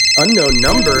 Unknown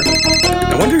number?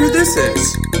 I wonder who this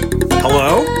is.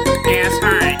 Hello? Yes,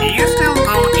 hi. Do you still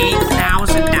owe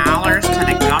 $8,000 to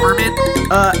the government?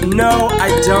 No, I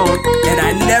don't. And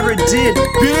I never did,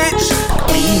 bitch!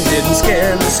 We didn't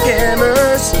scam the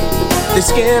scammers. They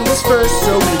scammed us first,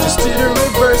 so we just did a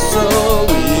reversal.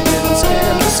 We didn't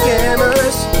scam the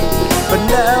scammers. But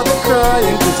now they're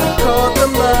crying because we caught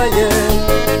them lying.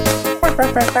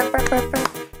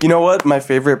 You know what my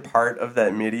favorite part of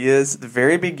that MIDI is? The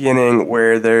very beginning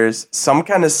where there's some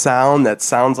kind of sound that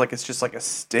sounds like it's just like a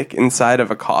stick inside of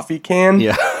a coffee can.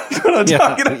 Yeah. You know what I'm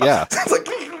talking about? Yeah. It's like...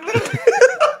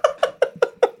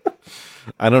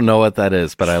 I don't know what that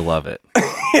is, but I love it.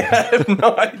 I have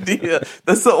no idea.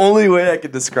 That's the only way I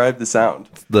could describe the sound.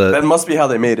 That must be how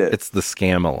they made it. It's the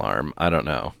scam alarm. I don't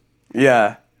know.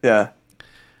 Yeah.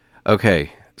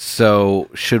 Okay. So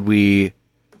should we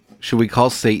call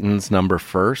Satan's number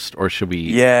first, or should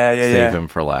we save him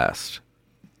for last?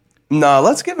 No,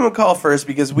 let's give him a call first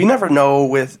because we never know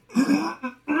with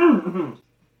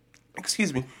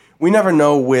excuse me. We never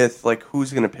know with like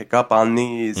who's going to pick up on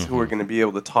these, who we're going to be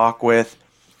able to talk with.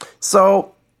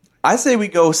 So, I say we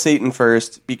go Satan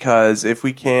first because if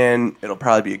we can, it'll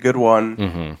probably be a good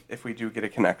one if we do get a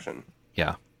connection.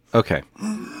 Yeah. Okay.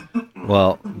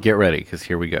 Well, get ready because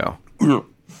here we go.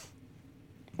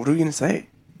 What are we going to say?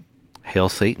 Hail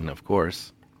Satan, of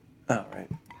course. Oh, right.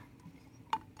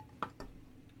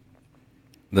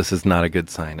 This is not a good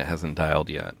sign. It hasn't dialed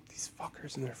yet. These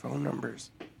fuckers and their phone numbers.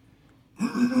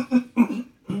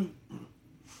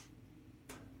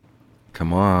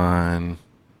 Come on.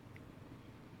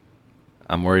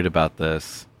 I'm worried about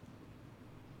this.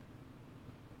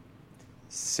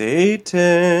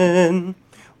 Satan.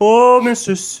 Oh,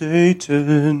 Mr.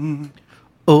 Satan.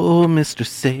 Oh, Mr.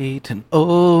 Satan.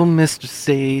 Oh, Mr.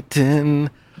 Satan.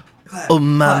 Oh,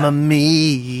 Mamma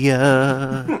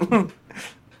Mia.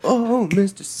 Oh,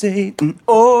 Mr. Satan.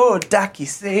 Oh, Docky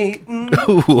Satan.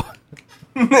 Ooh.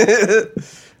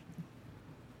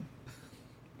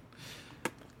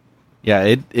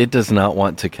 Yeah, it does not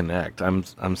want to connect. I'm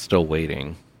still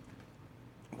waiting.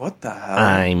 What the hell?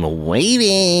 I'm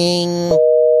waiting.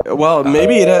 Well,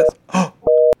 maybe it has. I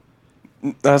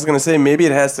was gonna say maybe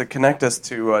it has to connect us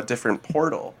to a different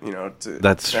portal. You know, to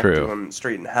That's connect true. to him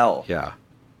straight in hell. Yeah.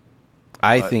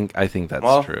 I think that's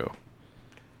well, true.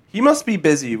 He must be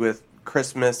busy with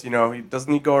Christmas. You know,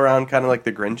 doesn't he go around kind of like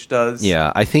the Grinch does?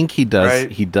 Yeah, I think he does.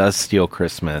 Right? He does steal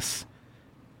Christmas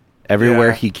everywhere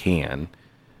Yeah. he can,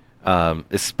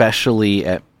 especially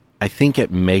at. I think at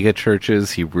mega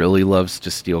churches, he really loves to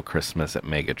steal Christmas at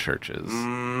mega churches.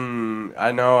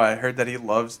 I know. I heard that he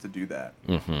loves to do that.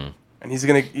 Mm-hmm. And he's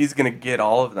gonna get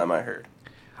all of them. I heard.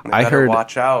 And they I better heard.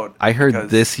 Watch out. I heard because-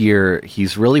 this year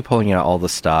he's really pulling out all the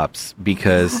stops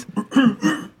because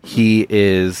he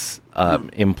is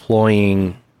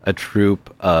employing a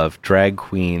troupe of drag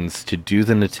queens to do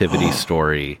the nativity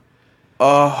story.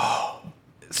 Oh.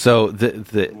 So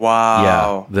the Wow.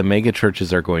 yeah, the mega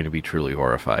churches are going to be truly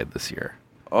horrified this year.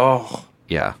 Oh.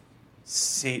 Yeah,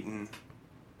 Satan.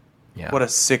 yeah. What a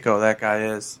sicko that guy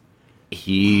is.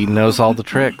 He knows all the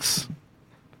tricks.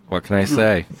 What can I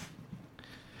say?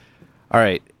 All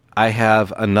right, I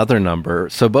have another number.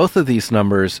 So both of these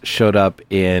numbers showed up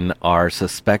in our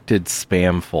suspected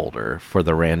spam folder for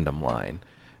the random line.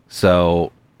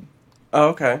 So Oh,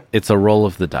 okay. it's a roll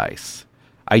of the dice.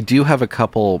 I do have a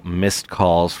couple missed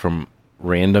calls from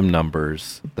random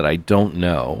numbers that I don't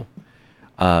know.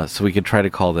 So we could try to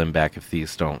call them back if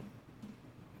these don't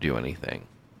do anything.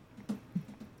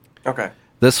 Okay.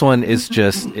 This one is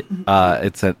just,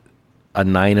 it's a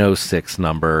 906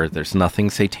 number. There's nothing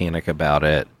satanic about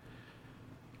it.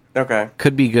 Okay.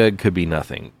 Could be good, could be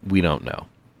nothing. We don't know.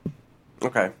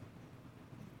 Okay.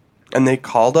 And they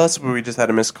called us when we just had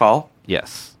a missed call?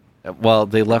 Yes. Well,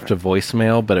 they left a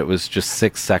voicemail, but it was just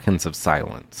 6 seconds of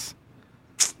silence.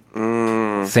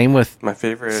 Same with My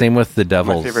favorite. Same with the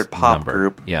Devil's favorite pop number.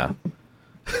 group. Yeah.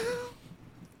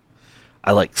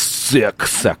 I like 6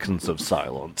 seconds of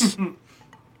silence.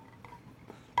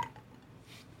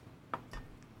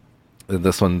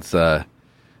 This one's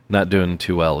not doing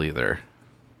too well either.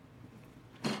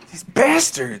 These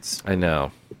bastards. I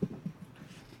know.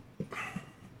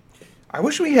 I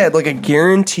wish we had like a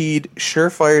guaranteed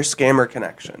surefire scammer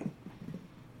connection.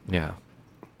 Yeah.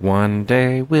 One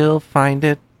day we'll find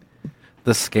it.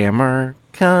 The scammer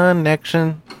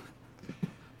connection.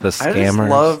 The I just scammers.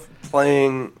 love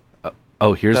playing.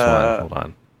 Oh, here's the- one. Hold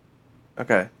on.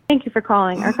 Okay. Thank you for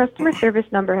calling. Our customer service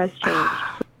number has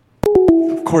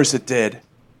changed. Of course it did.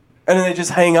 And then they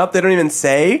just hang up. They don't even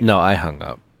say. No, I hung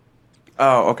up.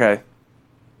 Oh, okay.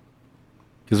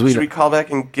 Because Should we call back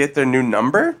and get their new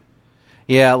number?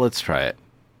 Yeah, let's try it.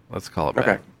 Let's call it back.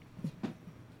 Okay.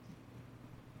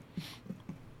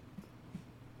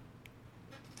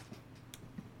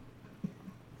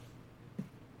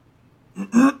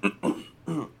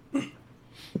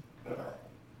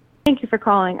 Thank you for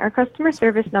calling. Our customer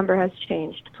service number has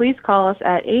changed. Please call us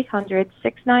at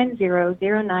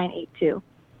 800-690-0982.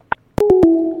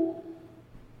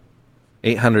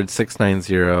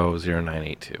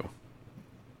 800-690-0982.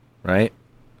 Right?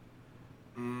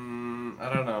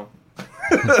 I don't know.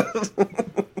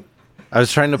 I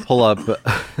was trying to pull up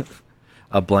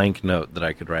a blank note that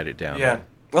I could write it down. Yeah.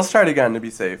 Let's try it again to be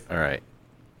safe. All right.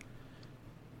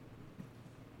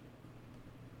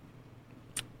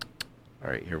 All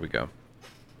right, here we go.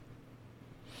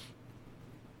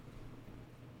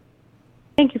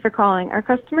 Thank you for calling. Our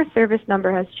customer service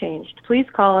number has changed. Please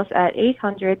call us at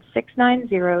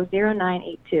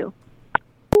 800-690-0982.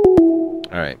 All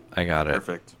right, I got it.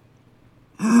 Perfect.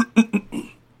 I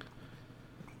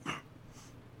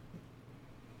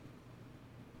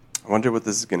wonder what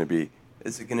this is going to be.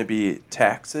 Is it going to be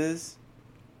taxes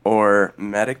or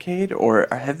Medicaid, or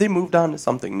have they moved on to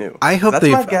something new? I hope That's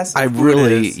they've. my guess. I of who it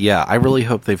really, is. yeah, I really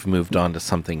hope they've moved on to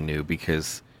something new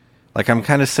because, like, I'm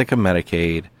kind of sick of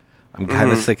Medicaid. I'm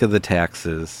kind of sick of the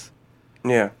taxes.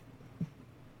 Yeah.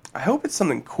 I hope it's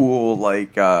something cool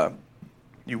like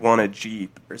you want a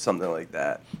Jeep or something like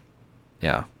that.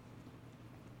 Yeah.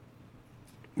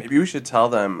 Maybe we should tell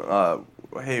them,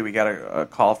 hey, we got a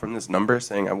call from this number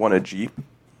saying I want a Jeep.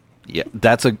 Yeah,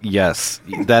 that's a yes.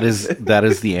 That is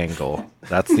the angle.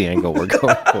 That's the angle we're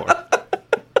going for.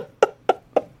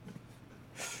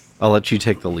 I'll let you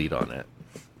take the lead on it.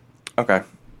 Okay.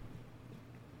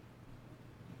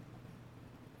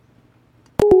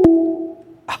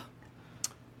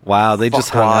 Wow, they just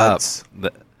hung Fuckwads.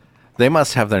 up. They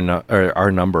must have their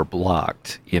our number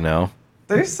blocked. You know.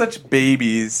 They're such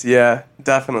babies, yeah.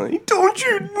 Definitely. Don't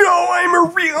you know I'm a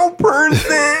real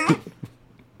person?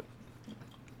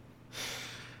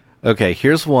 Okay,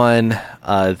 here's one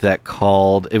that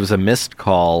called. It was a missed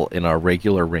call in our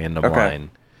regular random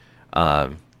line.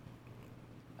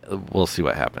 We'll see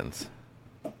what happens.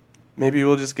 Maybe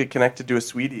we'll just get connected to a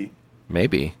sweetie.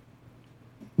 Maybe.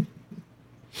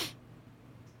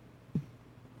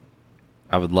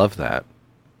 I would love that.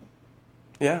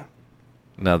 Yeah.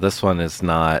 No, this one is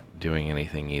not doing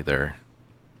anything either.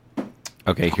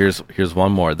 Okay, here's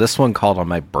one more. This one called on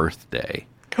my birthday.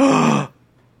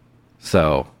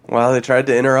 So. Well, they tried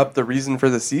to interrupt the reason for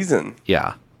the season.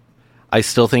 Yeah. I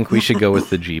still think we should go with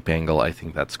the Jeep angle. I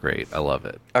think that's great. I love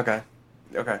it. Okay.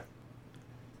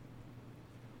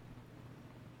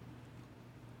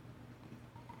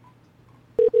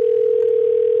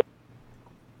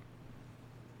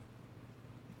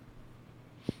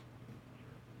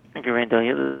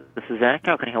 Vandalia, this is Zach.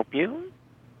 How can I help you?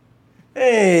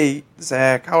 Hey,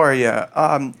 Zach, how are you?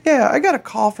 Yeah, I got a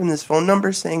call from this phone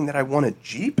number saying that I want a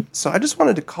Jeep, so I just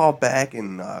wanted to call back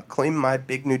and claim my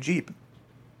big new Jeep.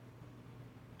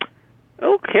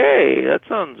 Okay, that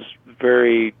sounds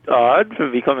very odd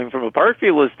to be coming from a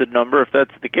Parkview listed number, if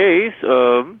that's the case.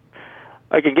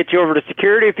 I can get you over to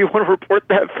security if you want to report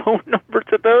that phone number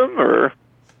to them, or...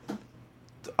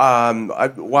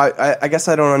 I guess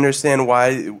I don't understand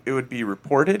why it would be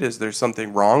reported. Is there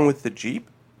something wrong with the Jeep?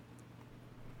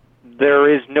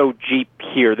 There is no Jeep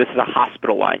here. This is a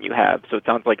hospital line you have, so it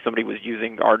sounds like somebody was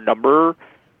using our number.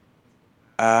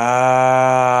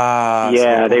 Yeah,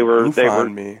 they were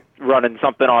running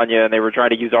something on you, and they were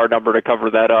trying to use our number to cover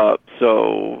that up.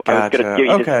 So Gotcha. I was going to give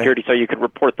you to security so you could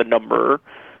report the number.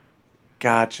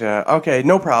 Gotcha. Okay,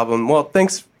 no problem. Well,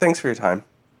 thanks for your time.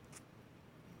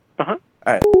 Uh-huh.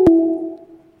 All right.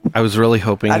 I was really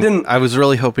hoping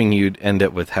you'd end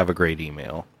it with "Have a great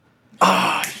email."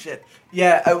 Oh shit!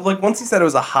 Yeah, once he said it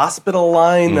was a hospital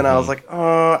line, then I was like,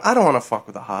 I don't want to fuck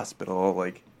with a hospital.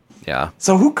 Like, yeah.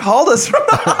 So who called us from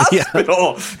the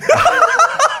hospital?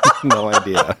 No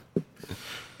idea.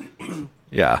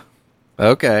 Yeah.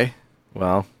 Okay.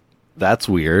 Well, that's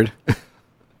weird.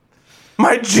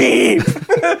 My Jeep.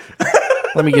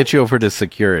 Let me get you over to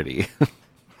security.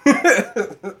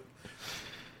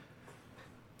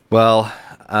 Well,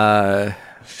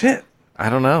 shit. I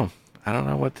don't know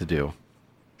what to do.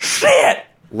 Shit.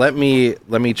 Let me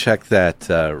check that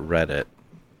Reddit.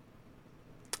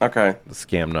 Okay. The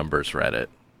scam numbers Reddit.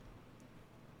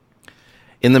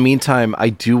 In the meantime, I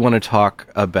do want to talk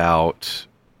about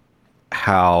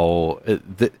how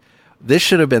this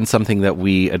should have been something that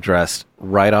we addressed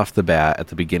right off the bat at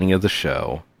the beginning of the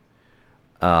show.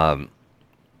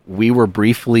 We were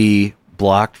briefly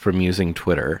blocked from using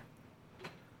Twitter.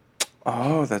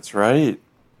 Oh, that's right.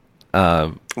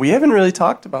 We haven't really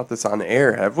talked about this on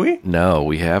air, have we? No,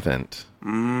 we haven't.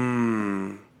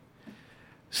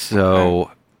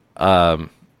 So,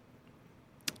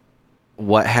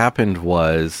 what happened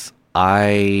was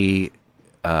I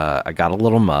got a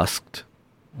little musked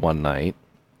one night,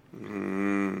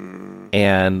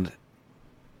 and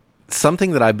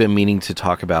something that I've been meaning to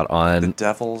talk about on the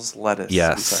devil's lettuce.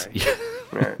 Yes.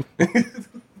 Right.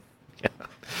 Yeah,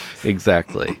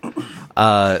 exactly.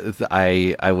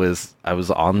 I was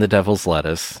on the devil's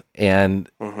lettuce, and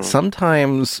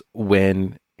sometimes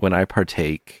when I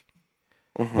partake,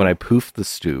 when I poof the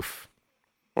stoof,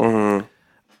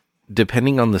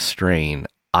 depending on the strain,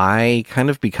 I kind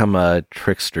of become a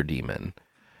trickster demon.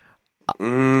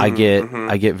 I get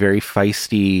very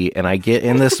feisty, and I get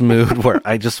in this mood where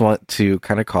I just want to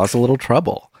kind of cause a little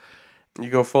trouble. You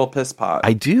go full piss pot.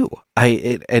 I do.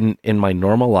 And in my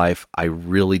normal life, I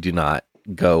really do not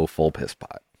go full piss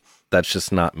pot. That's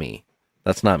just not me.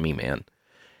 That's not me, man.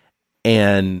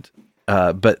 And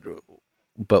but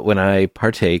when I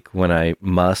partake, when I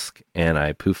musk and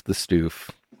I poof the stoof,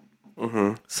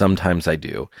 sometimes I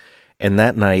do. And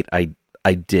that night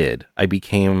I did. I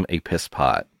became a piss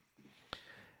pot.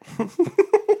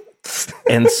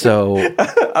 And so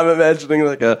I'm imagining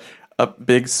like a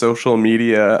big social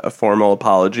media formal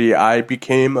apology. I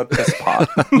became a piss pot.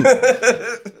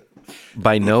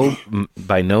 By no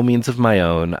means of my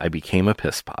own, I became a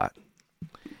piss pot.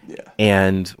 Yeah.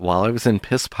 And while I was in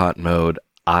piss pot mode,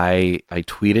 I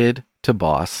tweeted to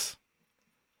boss,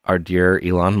 our dear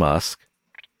Elon Musk,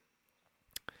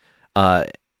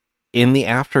 in the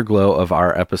afterglow of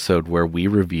our episode where we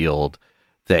revealed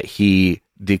that he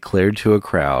declared to a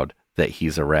crowd that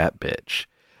he's a rat bitch.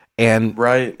 And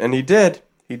right, and he did.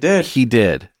 He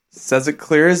did. Says it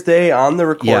clear as day on the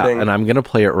recording. Yeah, and I'm going to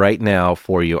play it right now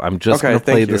for you. I'm just going to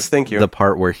play the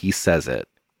part where he says it.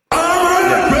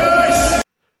 Yeah.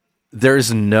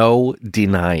 There's no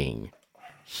denying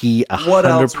He What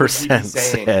else would he be 100%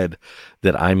 saying? said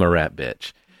that I'm a rat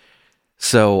bitch.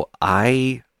 So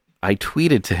I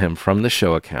tweeted to him from the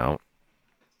show account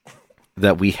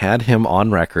that we had him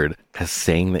on record as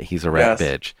saying that he's a rat Yes.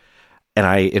 bitch. And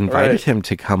I invited Right. him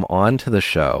to come on to the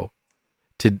show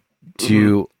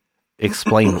to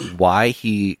explain why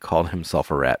he called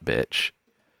himself a rat bitch.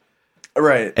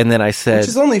 Right. And then I said, Which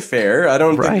is only fair. I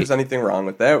don't Right. think there's anything wrong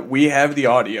with that. We have the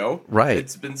audio. Right.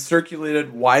 It's been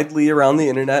circulated widely around the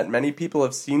internet. Many people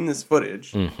have seen this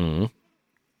footage.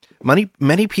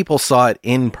 many people saw it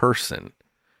in person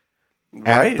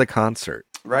Right. at the concert.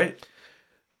 Right.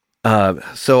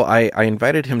 So I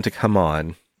invited him to come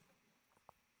on,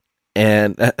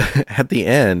 and at the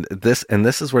end, this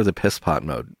is where the piss pot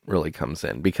mode really comes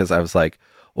in, because I was like,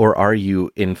 or are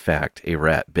you in fact a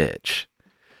rat bitch?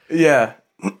 Yeah.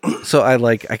 So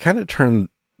I kind of turned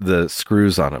the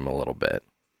screws on him a little bit.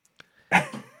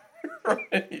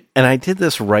 Right. And I did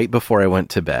this right before I went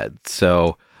to bed.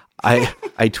 So I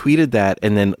tweeted that,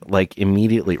 and then like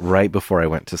immediately right before I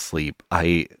went to sleep,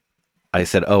 I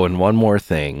said, "Oh, and one more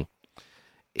thing.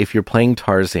 If you're playing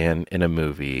Tarzan in a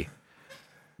movie,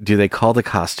 do they call the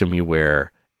costume you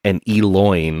wear an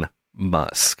Elon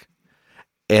Musk?"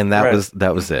 And that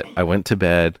Right. was it. I went to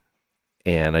bed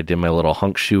and I did my little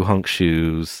hunk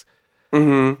shoes.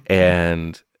 Mm-hmm.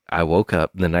 And I woke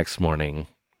up the next morning.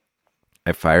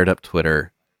 I fired up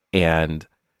Twitter, and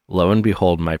lo and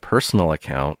behold, my personal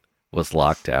account was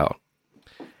locked out,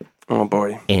 Oh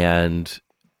boy. and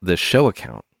the show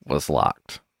account was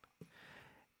locked.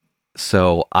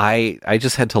 So I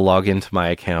just had to log into my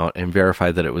account and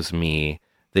verify that it was me.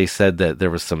 They said that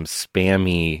there was some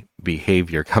spammy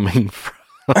behavior coming from.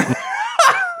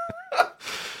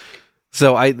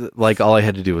 So all I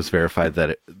had to do was verify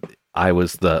that I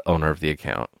was the owner of the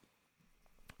account.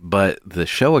 But the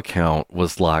show account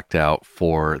was locked out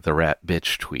for the rat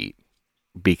bitch tweet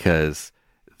because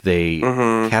they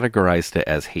categorized it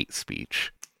as hate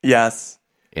speech. Yes.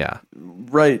 Yeah.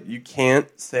 Right. You can't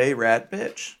say rat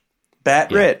bitch.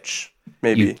 Bat rich.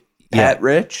 Maybe. You- Pat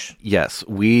rich. Yes,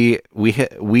 we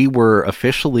were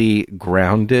officially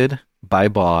grounded by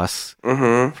Boss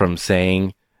from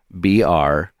saying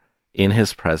BR in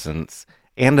his presence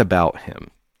and about him.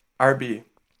 RB.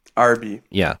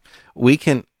 Yeah, we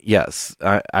can. Yes,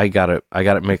 I got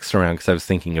it mixed around because I was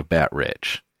thinking of Bat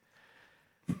Rich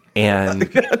and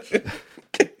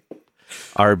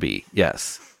RB.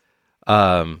 Yes.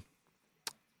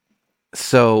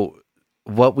 So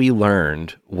what we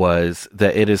learned was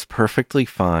that it is perfectly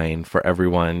fine for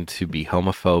everyone to be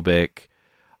homophobic,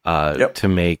 to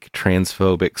make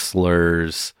transphobic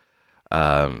slurs,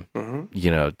 to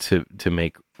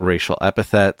make racial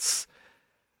epithets.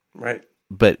 Right.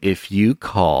 But if you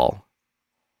call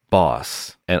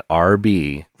Boss an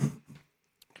RB,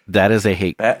 that is a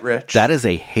hate. Bat rich. That is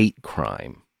a hate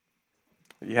crime.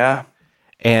 Yeah.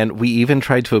 And we even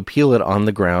tried to appeal it on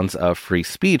the grounds of free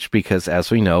speech because,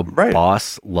 as we know, Right.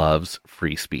 Boss loves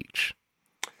free speech.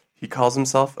 He calls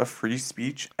himself a free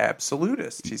speech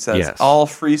absolutist. He says Yes. all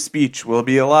free speech will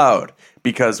be allowed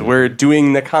because we're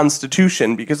doing the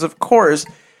Constitution. Because, of course,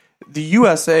 the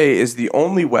USA is the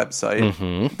only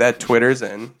website that Twitter's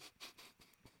in.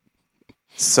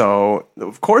 So,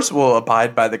 of course, we'll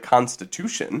abide by the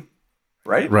Constitution,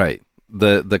 right? Right.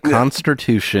 The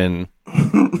Constitution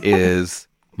is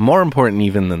more important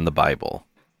even than the Bible.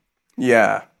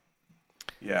 Yeah.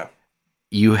 Yeah.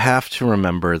 You have to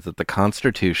remember that the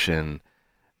Constitution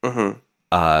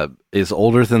is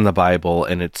older than the Bible,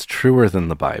 and it's truer than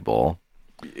the Bible.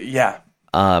 Yeah.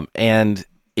 And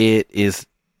it is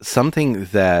something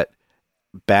that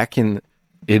back in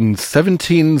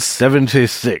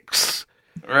 1776,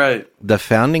 Right. the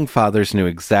founding fathers knew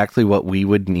exactly what we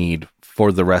would need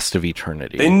for the rest of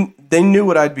eternity. They knew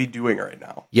what I'd be doing right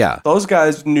now. Yeah, Those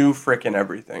guys knew frickin'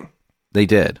 everything. they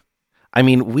did. I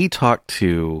mean, we talked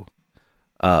to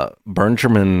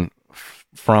Benjamin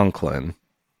Franklin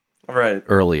Right.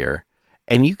 earlier,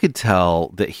 and you could tell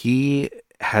that he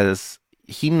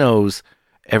knows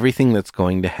everything that's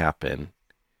going to happen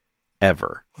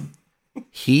ever.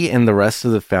 He and the rest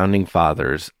of the founding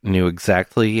fathers knew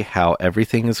exactly how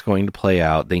everything is going to play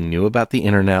out. They knew about the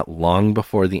internet long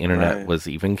before the internet Right. was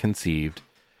even conceived.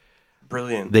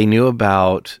 Brilliant. They knew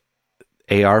about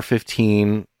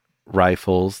AR-15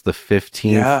 rifles, the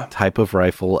 15th Yeah. type of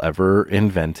rifle ever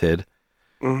invented.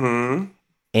 Mm-hmm.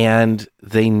 And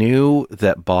they knew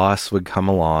that Boss would come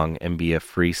along and be a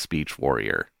free speech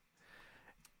warrior.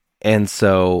 And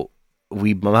so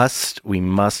we must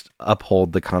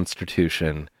uphold the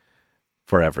Constitution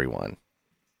for everyone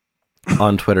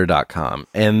on Twitter.com.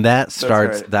 And that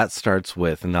starts right.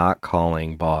 with not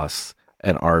calling Boss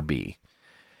an RB.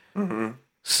 Mm-hmm.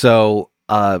 So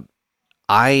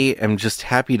I am just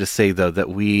happy to say, though, that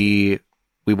we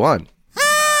won.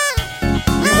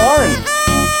 We won.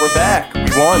 We're back.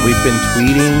 We won. We've been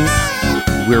tweeting.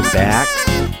 We're back.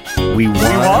 We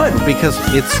won. Because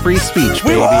it's free speech,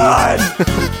 baby. We won.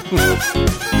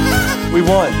 We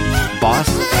won. Boss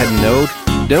had no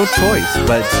choice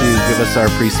but to give us our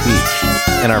free speech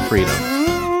and our freedom.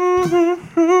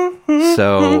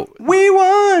 So we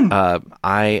won.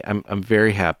 I'm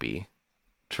very happy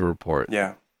to report.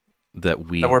 Yeah. That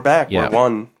we're back. Yeah. We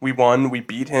won. We won. We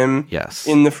beat him. Yes.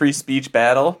 In the free speech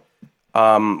battle.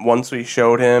 Once we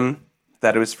showed him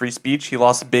that it was free speech, he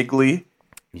lost bigly.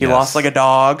 He lost like a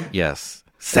dog. Yes.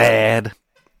 Sad.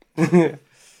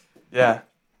 Yeah.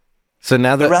 So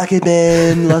now that the Rocket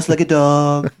Man lost like a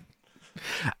dog.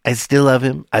 I still love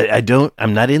him.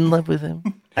 I'm not in love with him.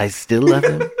 I still love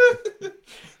him.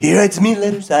 He writes me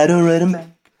letters, I don't write him back.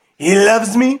 He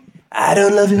loves me, I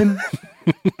don't love him.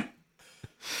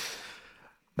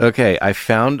 Okay, I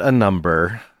found a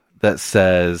number that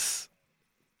says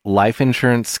life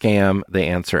insurance scam. They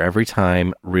answer every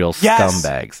time. Real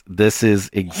scumbags. This is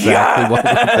exactly what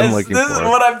I've been looking for. This is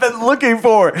what I've been looking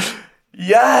for.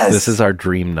 Yes. This is our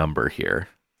dream number here.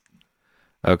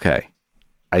 Okay.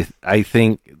 I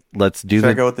think let's do Should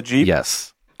I go with the Jeep?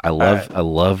 Yes. I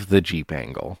love the Jeep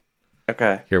angle.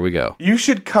 Okay. Here we go. You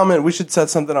should come in. We should set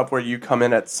something up where you come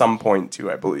in at some point too,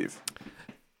 I believe.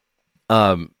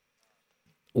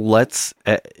 Let's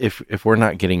if we're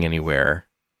not getting anywhere,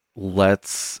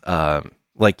 let's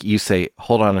like you say,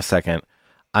 hold on a second.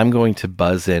 I'm going to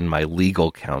buzz in my legal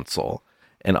counsel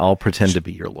and I'll pretend to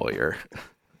be your lawyer.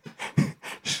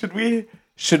 Should we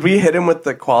hit him with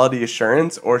the quality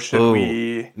assurance or should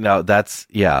we? No, that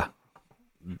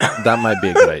might be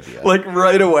a good idea. Like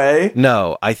right away?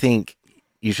 No, I think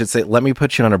you should say, let me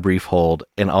put you on a brief hold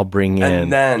and I'll bring in.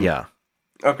 And then. Yeah.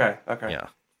 Okay. Yeah.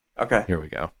 Okay. Here we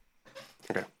go.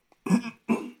 Okay.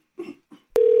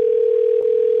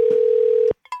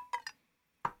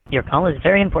 Your call is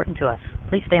very important to us.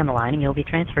 Please stay on the line and you'll be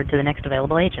transferred to the next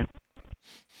available agent.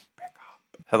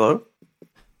 Hello?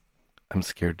 I'm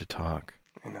scared to talk.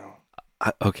 I know.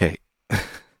 Okay.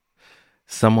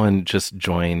 Someone just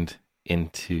joined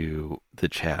into the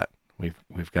chat.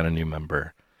 We've got a new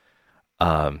member.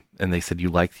 And they said, you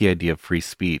like the idea of free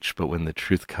speech, but when the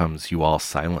truth comes, you all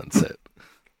silence it.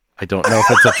 I don't know if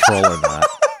it's a troll or not.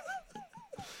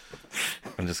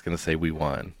 I'm just going to say we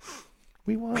won.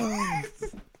 We won.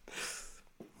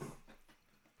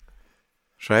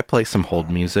 Should I play some hold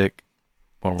music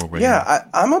while we're waiting? Yeah,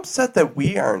 I'm upset that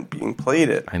we aren't being played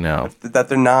it. I know. That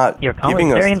they're not Your call giving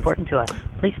is us... very important to us.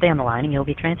 Please stay on the line and you'll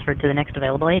be transferred to the next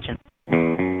available agent.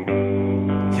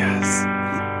 Yes.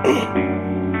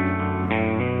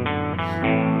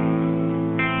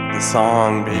 The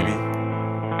song, baby.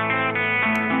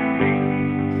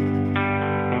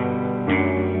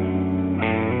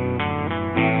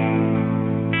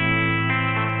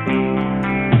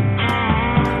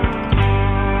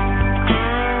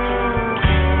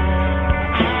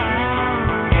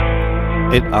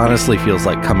 It honestly feels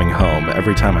like coming home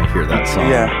every time I hear that song.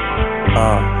 Yeah.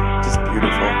 Oh, just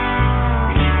beautiful.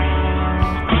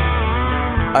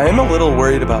 I am a little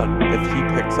worried about if he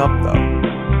picks up, though.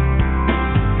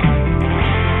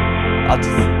 I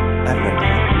have no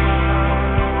idea.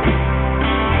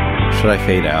 Should I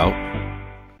fade out?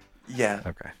 Yeah.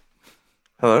 Okay.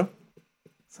 Hello?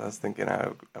 So I was thinking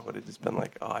I would have just been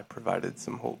like, oh, I provided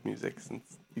some hold music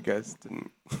since you guys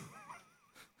didn't.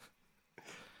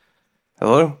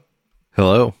 Hello?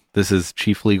 Hello. This is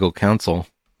Chief Legal Counsel.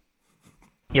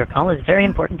 Your call is very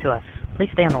important to us. Please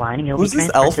stay on the line and you'll Who's be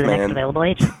this transferred elf to the man? next available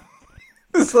agent.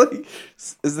 It's like,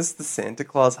 is this the Santa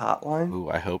Claus hotline? Ooh,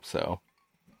 I hope so.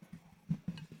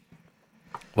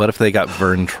 What if they got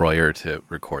Vern Troyer to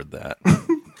record that?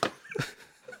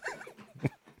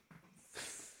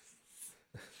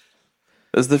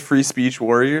 Is the free speech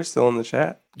warrior still in the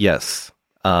chat? Yes.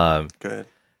 Good.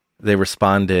 They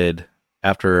responded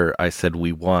after I said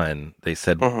we won. They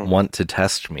said, want to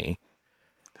test me.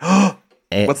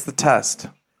 What's the test?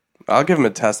 I'll give him a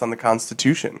test on the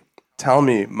Constitution. Tell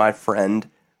me, my friend,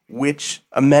 which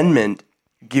amendment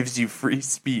gives you free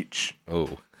speech?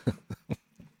 Oh.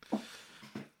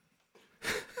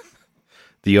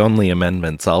 The only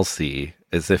amendments I'll see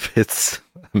is if it's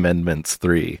Amendments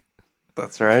 3.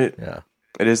 That's right. Yeah.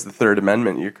 It is the Third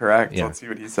Amendment. You're correct. Yeah. Let's see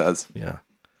what he says. Yeah.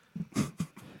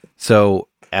 So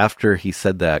after he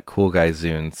said that, Cool Guy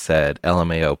Zune said,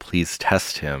 LMAO, please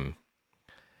test him.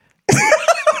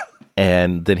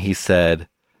 And then he said,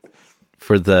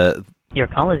 for the Your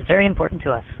call is very important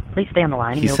to us. Please stay on the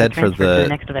line and He you'll said be for transferred to the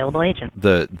next available agent.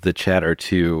 the chatter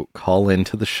to call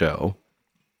into the show.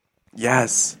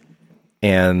 Yes.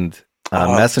 And do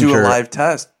a live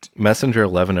test. Messenger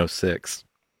 1106,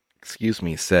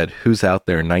 said, "Who's out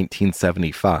there?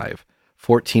 1975,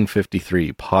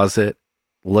 1453. Pause it.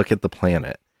 Look at the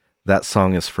planet. That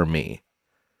song is for me."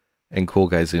 And Cool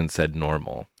Guy Zoon said,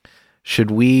 "Normal."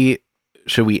 Should we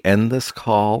end this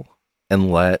call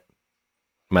and let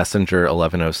Messenger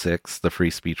 1106, the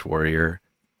free speech warrior,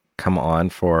 come on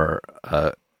for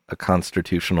a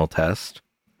constitutional test?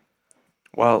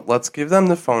 Well, let's give them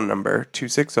the phone number,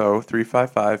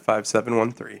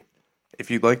 260-355-5713. If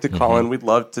you'd like to call in, we'd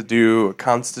love to do a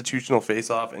constitutional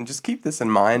face-off. And just keep this in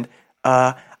mind.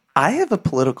 I have a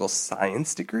political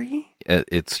science degree.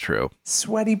 It's true.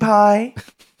 Sweaty pie.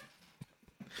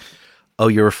 Oh,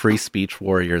 you're a free speech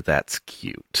warrior? That's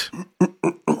cute.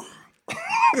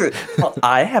 Well,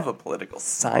 I have a political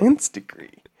science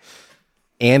degree.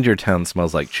 And your town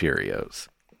smells like Cheerios.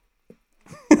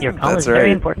 Your call is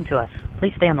very important to us.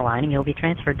 Please stay on the line and you'll be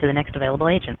transferred to the next available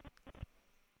agent.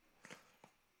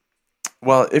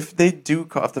 Well, if they do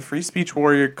call, if the free speech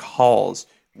warrior calls,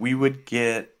 we would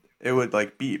get, it would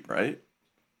like beep, right?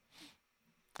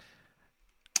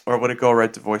 Or would it go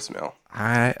right to voicemail?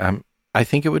 I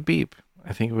think it would beep.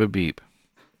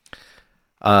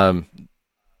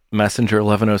 Messenger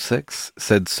 1106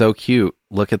 said, "So cute.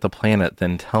 Look at the planet,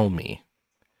 then tell me."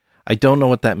 I don't know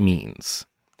what that means.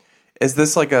 Is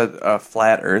this like a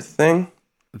flat Earth thing?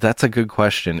 That's a good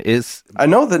question. I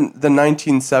know the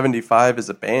 1975 is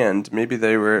a band. Maybe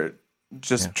they were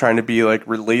just trying to be like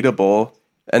relatable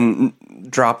and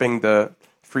dropping the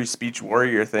free speech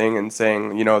warrior thing and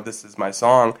saying, you know, this is my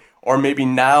song. Or maybe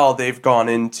now they've gone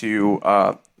into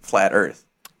flat Earth.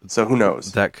 So who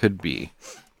knows? That could be.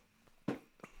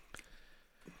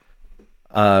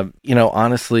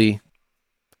 Honestly,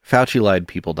 Fauci lied,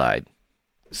 people died.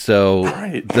 So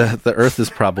the Earth is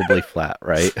probably flat,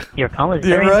 right? Your call is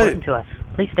very important to us.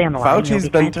 Please stay on the line. Fauci's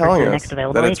been telling us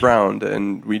that it's round,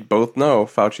 and we both know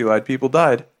Fauci lied, people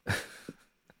died.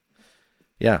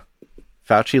 Yeah,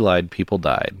 Fauci lied, people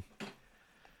died.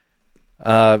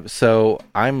 So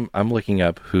I'm looking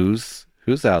up who's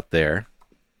out there.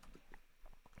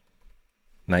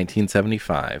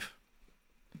 1975.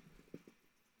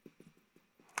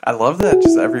 I love that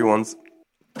just everyone's...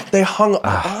 They hung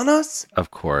up on us?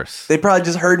 Of course. They probably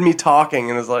just heard me talking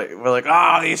and we're like,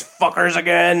 these fuckers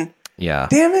again. Yeah.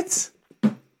 Damn it.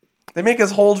 They make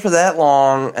us hold for that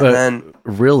long and then...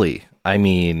 Really, I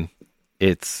mean,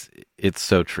 it's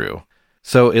so true.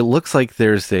 So it looks like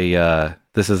there's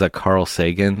this is a Carl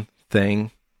Sagan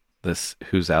thing, this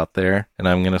Who's Out There, and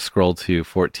I'm going to scroll to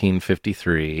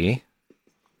 1453.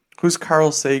 Who's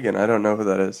Carl Sagan? I don't know who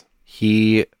that is.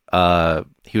 He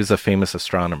was a famous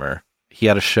astronomer. He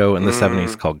had a show in the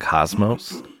 70s called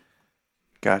Cosmos.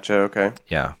 Gotcha, okay.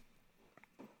 Yeah.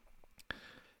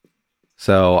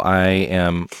 So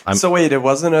So wait, it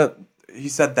wasn't he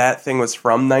said that thing was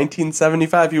from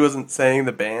 1975? He wasn't saying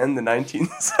the band, the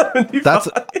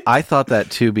 1975? I thought that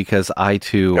too, because I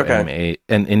too am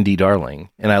an indie darling,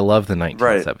 and I love the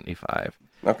 1975.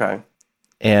 Right. Okay.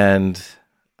 And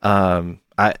I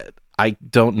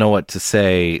don't know what to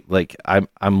say. Like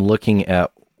I'm looking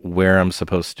at where I'm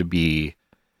supposed to be.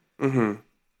 Mm-hmm.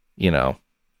 Stopping.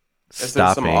 Is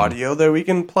there some audio that we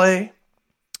can play?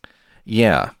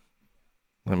 Yeah.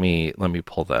 Let me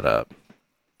pull that up.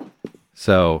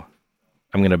 So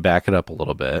I'm gonna back it up a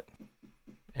little bit,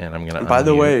 and I'm gonna. By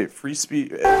the way, free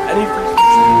speech.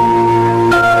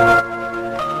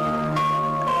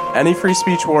 Any free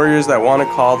speech warriors that want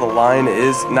to call, the line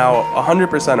is now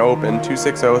 100% open.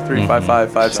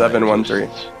 260-355-5713.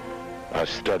 Are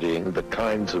studying the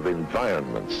kinds of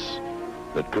environments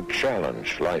that could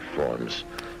challenge life forms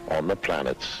on the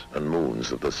planets and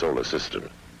moons of the solar system.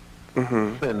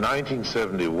 Mm-hmm. In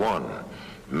 1971,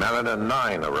 Mariner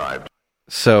 9 arrived.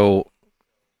 So,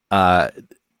 the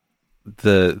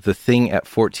thing at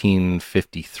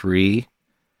 1453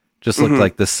 just looked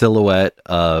like the silhouette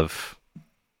of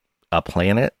a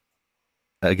planet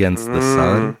against the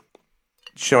sun,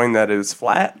 showing that it was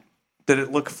flat. Did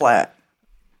it look flat?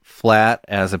 Flat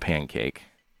as a pancake.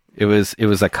 It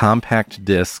was a compact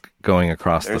disc going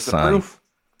across the sun. Proof.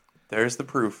 There's the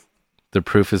proof. The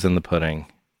proof is in the pudding.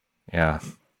 Yeah.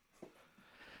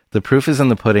 The proof is in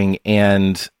the pudding,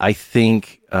 and I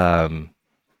think we've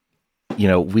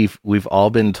all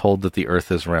been told that the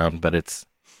Earth is round, but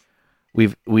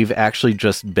we've actually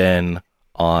just been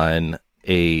on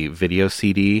a video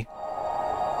CD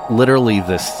literally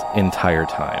this entire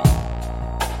time.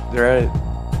 Right.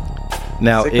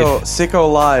 Now,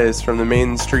 Sicko Lies from the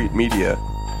Main Street Media.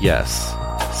 Yes.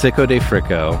 Sicko de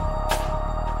Frico.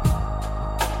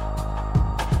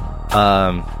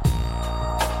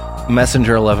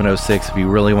 Messenger 1106, if you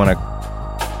really want to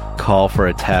call for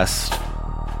a test,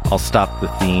 I'll stop the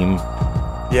theme.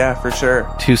 Yeah, for sure.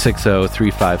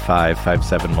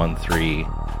 260-355-5713.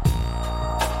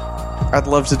 I'd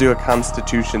love to do a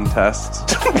constitution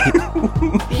test.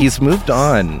 He's moved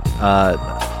on.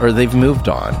 Or they've moved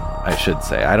on, I should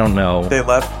say. I don't know. They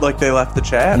left the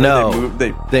chat? No.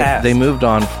 They moved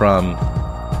on from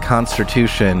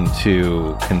Constitution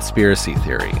to conspiracy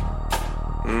theory.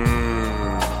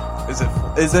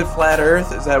 Is it flat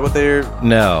Earth? Is that what they're...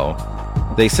 No.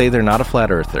 They say they're not a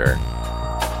flat earther.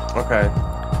 Okay.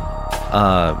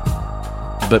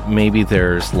 But maybe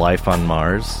there's life on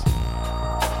Mars.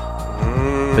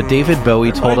 But David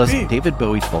Bowie told us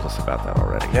about that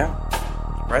already. Yeah.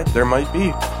 Right, there might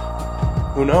be.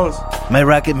 Who knows? My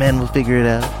Rocket Man will figure it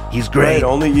out. He's great. Right,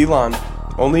 only Elon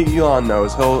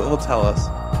knows. He'll tell us.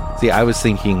 See, I was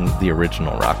thinking the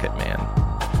original Rocket Man.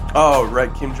 Oh,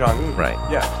 right, Kim Jong-un. Right.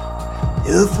 Yeah.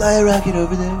 He'll fly a rocket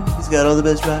over there. He's got all the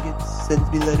best rockets. Sends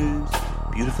me letters.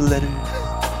 Beautiful letters.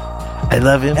 I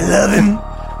love him.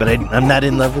 But I'm not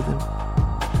in love with him.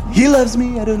 He loves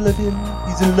me. I don't love him.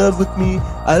 He's in love with me.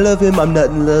 I love him. I'm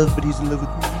not in love, but he's in love with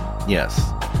me. Yes.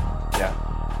 Yeah.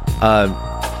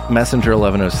 Messenger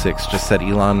 1106 just said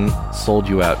Elon sold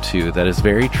you out too. That is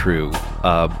very true.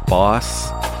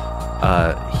 Boss,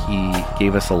 he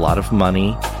gave us a lot of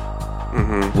money.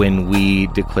 Mm-hmm. When we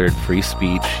declared free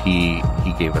speech, he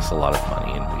gave us a lot of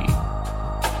money, and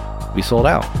we sold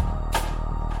out.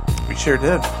 We sure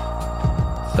did.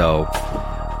 So,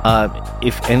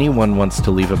 if anyone wants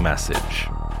to leave a message,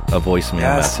 a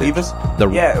voicemail message, leave us.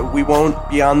 We won't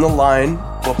be on the line.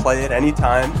 We'll play it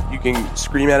anytime. You can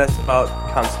scream at us about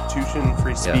Constitution,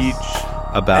 free speech,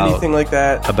 about anything like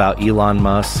that, about Elon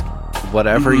Musk,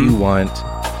 whatever you want.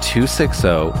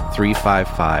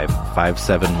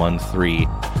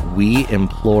 260-355-5713. We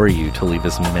implore you to leave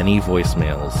as many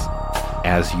voicemails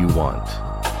as you want.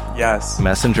 Yes.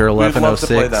 Messenger We'd love to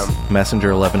play 1106. them.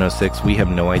 Messenger 1106. We have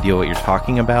no idea what you're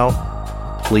talking about.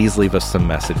 Please leave us some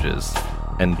messages.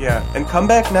 And come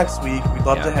back next week. We'd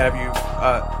love to have you.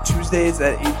 Tuesdays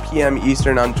at 8 p.m.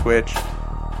 Eastern on Twitch.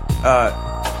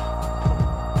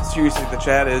 Seriously, the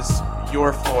chat is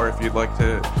your floor if you'd like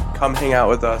to come hang out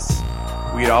with us.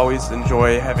 We'd always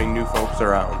enjoy having new folks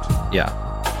around. Yeah,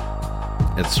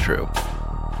 it's true.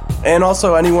 And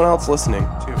also anyone else listening,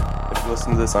 too. If you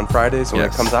listen to this on Fridays when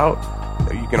it comes out,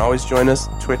 you can always join us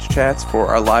Twitch chats for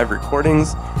our live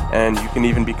recordings, and you can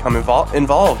even become evolved. You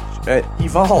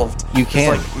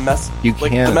can.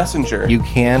 Like the messenger. You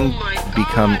can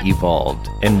become evolved.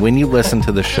 And when you listen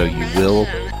to the show, you will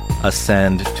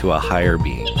ascend to a higher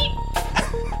being.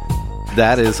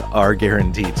 That is our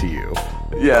guarantee to you.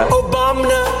 Yeah.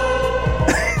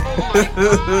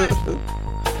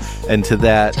 And to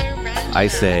that, I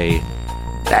say,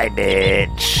 Die,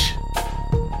 bitch.